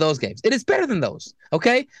not one of those games. It is better than those.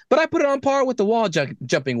 Okay. But I put it on par with the wall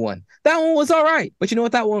jumping one. That one was all right. But you know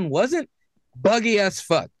what that one wasn't? Buggy as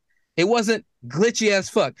fuck. It wasn't glitchy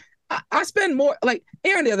as fuck. I spend more, like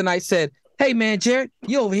Aaron the other night said, hey man, Jared,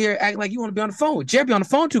 you over here acting like you want to be on the phone. Jared be on the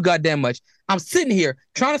phone too goddamn much. I'm sitting here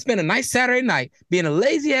trying to spend a nice Saturday night being a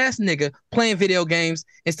lazy ass nigga playing video games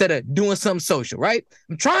instead of doing something social, right?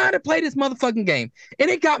 I'm trying to play this motherfucking game. And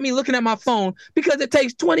it got me looking at my phone because it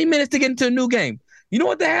takes 20 minutes to get into a new game. You know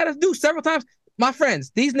what they had us do several times? My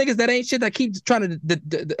friends, these niggas that ain't shit that keep trying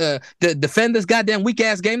to defend this goddamn weak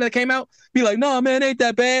ass game that came out, be like, no, man, ain't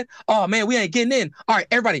that bad. Oh man, we ain't getting in. All right,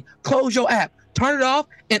 everybody, close your app. Turn it off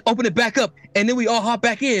and open it back up, and then we all hop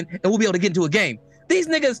back in, and we'll be able to get into a game. These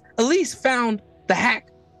niggas at least found the hack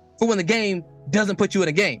for when the game doesn't put you in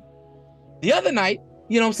a game. The other night,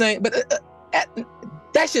 you know what I'm saying? But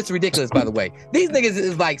that shit's ridiculous, by the way. These niggas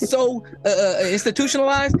is like so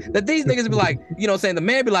institutionalized that these niggas be like, you know what I'm saying? The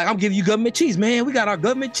man be like, I'm giving you government cheese. Man, we got our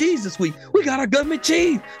government cheese this week. We got our government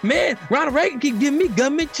cheese. Man, Ronald Reagan keep giving me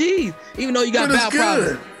government cheese. Even though you got bowel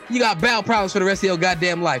problems. You got bowel problems for the rest of your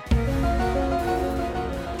goddamn life.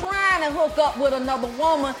 Hook up with another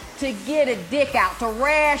woman to get a dick out, to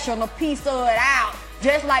ration a piece of it out,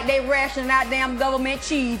 just like they ration out damn government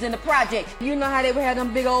cheese in the project. You know how they would have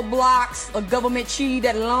them big old blocks of government cheese,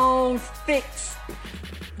 that long, thick,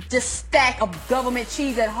 just stack of government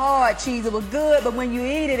cheese, that hard cheese. It was good, but when you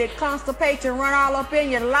eat it, it constipates you, run all up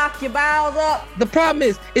in you, lock your bowels up. The problem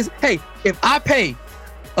is hey, if I pay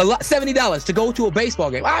 $70 to go to a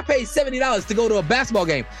baseball game, I pay $70 to go to a basketball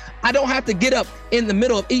game, I don't have to get up in the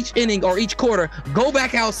middle of each inning or each quarter, go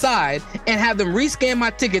back outside and have them rescan my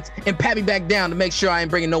tickets and pat me back down to make sure I ain't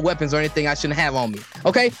bringing no weapons or anything I shouldn't have on me.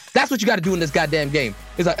 Okay? That's what you got to do in this goddamn game.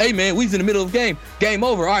 It's like, hey man, we's in the middle of the game. Game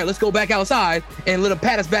over. All right, let's go back outside and let them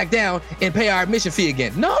pat us back down and pay our admission fee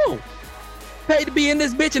again. No. paid to be in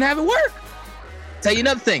this bitch and have it work. Tell you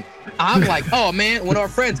another thing. I'm like, oh man, one of our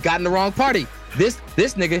friends got in the wrong party. This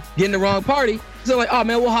nigga get in the wrong party. So like, oh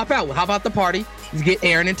man, we'll hop out. We'll hop out the party. You get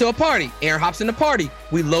Aaron into a party. Aaron hops in the party.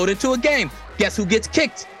 We load into a game. Guess who gets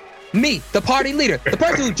kicked? Me, the party leader. The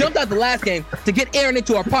person who jumped out the last game to get Aaron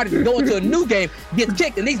into our party to go into a new game gets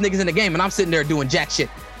kicked, and these niggas in the game, and I'm sitting there doing jack shit.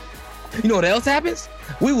 You know what else happens?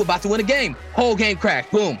 We were about to win a game. Whole game crash.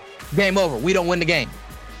 Boom. Game over. We don't win the game.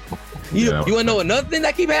 You want to know another thing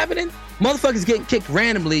that keep happening? Motherfuckers getting kicked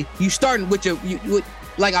randomly. You starting with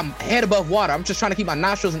like I'm head above water. I'm just trying to keep my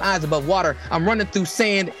nostrils and eyes above water. I'm running through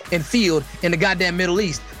sand and field in the goddamn Middle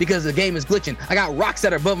East because the game is glitching. I got rocks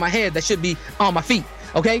that are above my head that should be on my feet.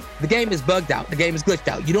 Okay, the game is bugged out. The game is glitched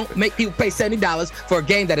out. You don't make people pay $70 for a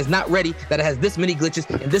game that is not ready, that has this many glitches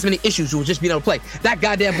and this many issues. You will just be able to play. That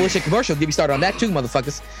goddamn bullshit commercial. Get me started on that too,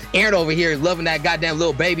 motherfuckers. Aaron over here loving that goddamn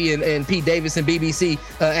little baby and Pete Davidson BBC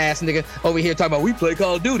ass nigga over here talking about we play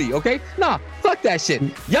Call of Duty. Okay, nah, fuck that shit.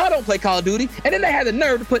 Y'all don't play Call of Duty. And then they had the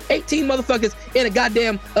nerve to put 18 motherfuckers in a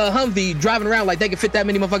goddamn Humvee driving around like they can fit that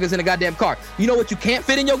many motherfuckers in a goddamn car. You know what you can't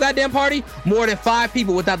fit in your goddamn party? More than 5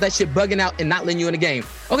 people without that shit bugging out and not letting you in the game.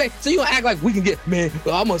 Okay, so you gonna act like we can get, man,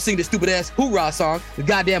 I'm gonna sing the stupid ass hoorah song, the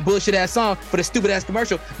goddamn bullshit ass song for the stupid ass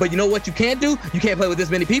commercial. But you know what you can't do? You can't play with this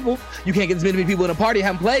many people. You can't get as many people in a party and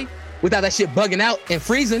have them play without that shit bugging out and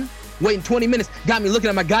freezing. Waiting 20 minutes, got me looking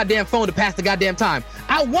at my goddamn phone to pass the goddamn time.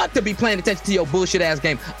 I want to be paying attention to your bullshit ass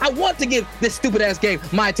game. I want to give this stupid ass game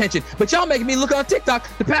my attention. But y'all making me look on TikTok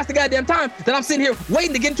to pass the goddamn time that I'm sitting here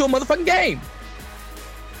waiting to get into a motherfucking game.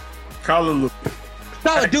 Call of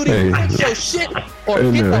Duty, fix your shit or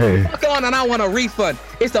get the fuck on, and I want a refund.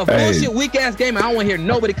 It's a bullshit weak ass game, and I don't want to hear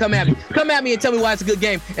nobody come at me. Come at me and tell me why it's a good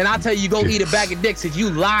game, and I'll tell you go eat a bag of dicks because you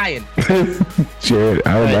lying. Jared,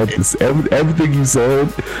 I would like this. Everything you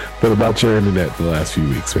said, but about your internet the last few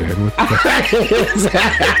weeks, man.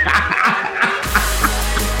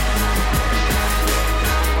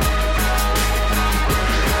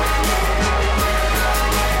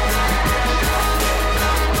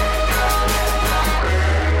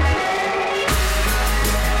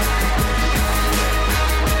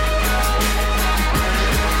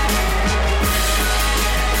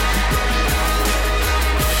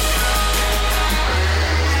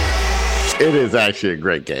 It is actually a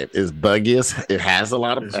great game. It's buggiest. It has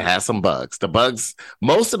some bugs.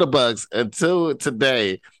 Most of the bugs until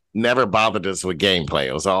today never bothered us with gameplay.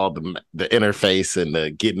 It was all the interface and the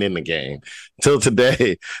getting in the game till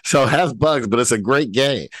today. So it has bugs, but it's a great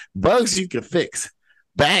game. Bugs you can fix.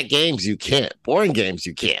 Bad games you can't. Boring games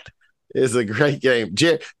you can't. It's a great game.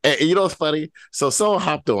 Jared, you know what's funny? So someone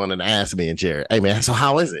hopped on and asked me and Jared, hey man, so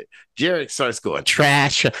how is it? Jared starts going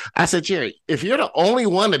trash. I said, Jared, if you're the only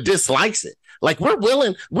one that dislikes it, like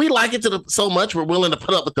we like it so much, we're willing to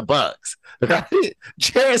put up with the bugs. Right?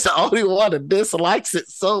 Jared's the only one that dislikes it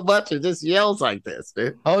so much and just yells like this,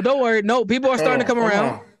 dude. Oh, don't worry. No, people are starting to come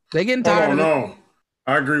around. They getting tired of it. No,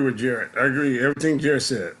 I agree with Jared. I agree with everything Jared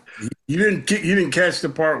said. You didn't catch the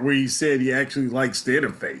part where he said he actually likes the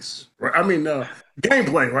interface. Right? I mean,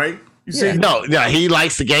 gameplay, right? You said no, he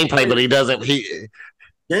likes the gameplay, but he doesn't.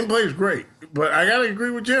 Gameplay is great, but I gotta agree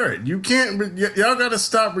with Jared. You can't. Y'all gotta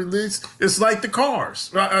stop release. It's like the cars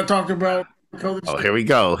I talked about. Oh, here we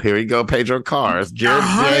go, Pedro Cars.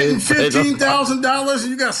 $115,000, and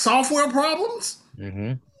you got software problems.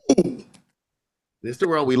 Mm-hmm. This is the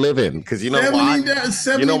world we live in, because you know why?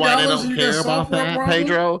 You know why they don't care about that,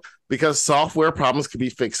 Pedro? Because software problems can be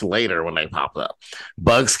fixed later when they pop up.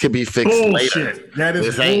 Bugs can be fixed later. That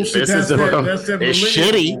is bullshit. It's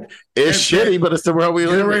shitty. It's shitty, but it's the world we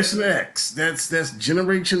live in. Generation X. That's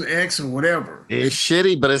Generation X or whatever. It's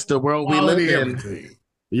shitty, but it's the world we live in.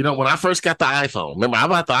 You know, when I first got the iPhone, remember I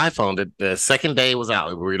bought the iPhone the second day it was out.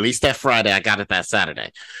 It was released that Friday. I got it that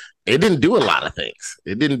Saturday. It didn't do a lot of things.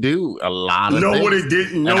 It didn't do a lot of things. What it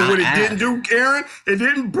didn't? Didn't do, Aaron? It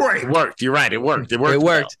didn't break. It worked. You're right. It worked. It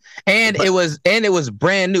worked. And it was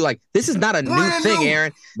brand new. Like, this is not a new thing,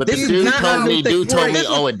 Aaron. But this dude told me,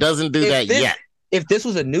 it doesn't do that yet. If this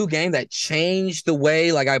was a new game that changed the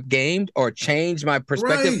way like I've gamed or changed my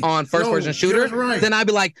perspective on first-person shooter, then I'd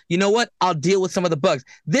be like, you know what? I'll deal with some of the bugs.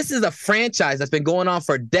 This is a franchise that's been going on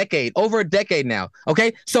for over a decade now,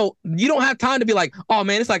 okay? So you don't have time to be like, oh,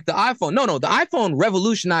 man, it's like the iPhone. No, the iPhone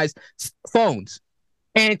revolutionized phones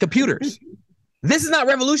and computers. This is not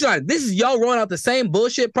revolutionized. This is y'all rolling out the same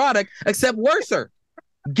bullshit product, except worser.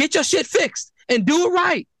 Get your shit fixed and do it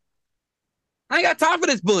right. I ain't got time for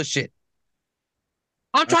this bullshit.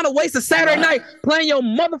 I'm trying to waste a Saturday night playing your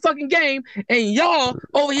motherfucking game, and y'all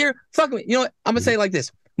over here fucking me. You know what? I'm gonna say it like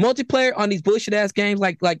this: multiplayer on these bullshit ass games,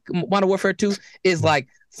 like Modern Warfare 2, is like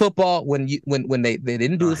football when they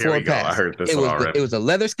didn't do the forward pass. I heard this it already. was a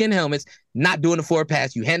leather skin helmets, not doing the forward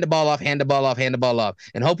pass. You hand the ball off,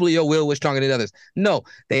 and hopefully your will was stronger than others. No,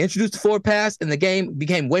 they introduced the forward pass, and the game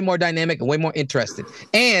became way more dynamic and way more interesting.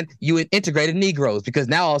 And you integrated Negroes, because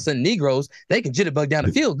now all of a sudden Negroes, they can jitterbug down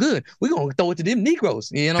the field good. We're gonna throw it to them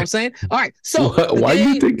Negroes. You know what I'm saying? All right. So why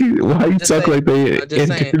you talk like they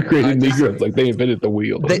integrated Negroes like they invented the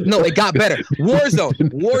wheel? No, it got better.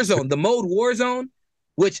 Warzone, the mode Warzone,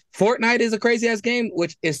 which Fortnite is a crazy ass game,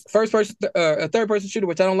 which is first person, a third person shooter,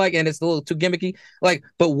 which I don't like, and it's a little too gimmicky. But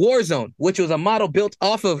Warzone, which was a model built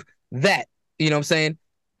off of that, you know what I'm saying,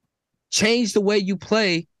 changed the way you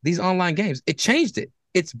play these online games. It changed it.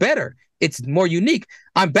 It's better. It's more unique.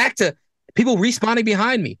 I'm back to people respawning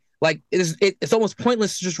behind me. Like it's almost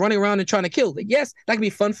pointless just running around and trying to kill. Yes, that can be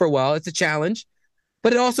fun for a while. It's a challenge.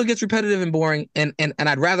 But it also gets repetitive and boring, and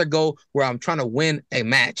I'd rather go where I'm trying to win a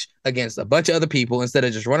match against a bunch of other people instead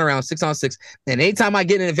of just run around 6-on-6. And anytime I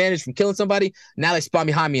get an advantage from killing somebody, now they spawn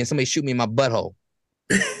behind me and somebody shoot me in my butthole.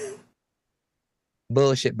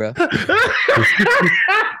 Bullshit, bro.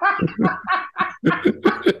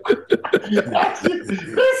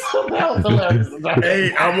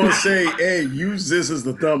 Hey, I'm gonna say, use this as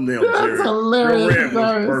the thumbnail. That's hilarious. Your rant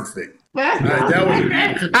was perfect. That was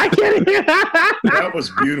beautiful. I can't hear that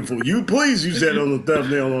was beautiful. You please use that on the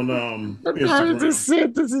thumbnail on Instagram. Just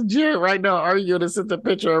sent this to Jared right now arguing to send the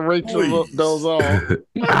picture of Rachel Dolezal.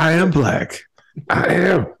 I am black. I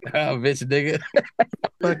am. Oh, bitch, nigga.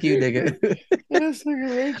 Fuck you, nigga.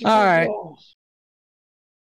 All right.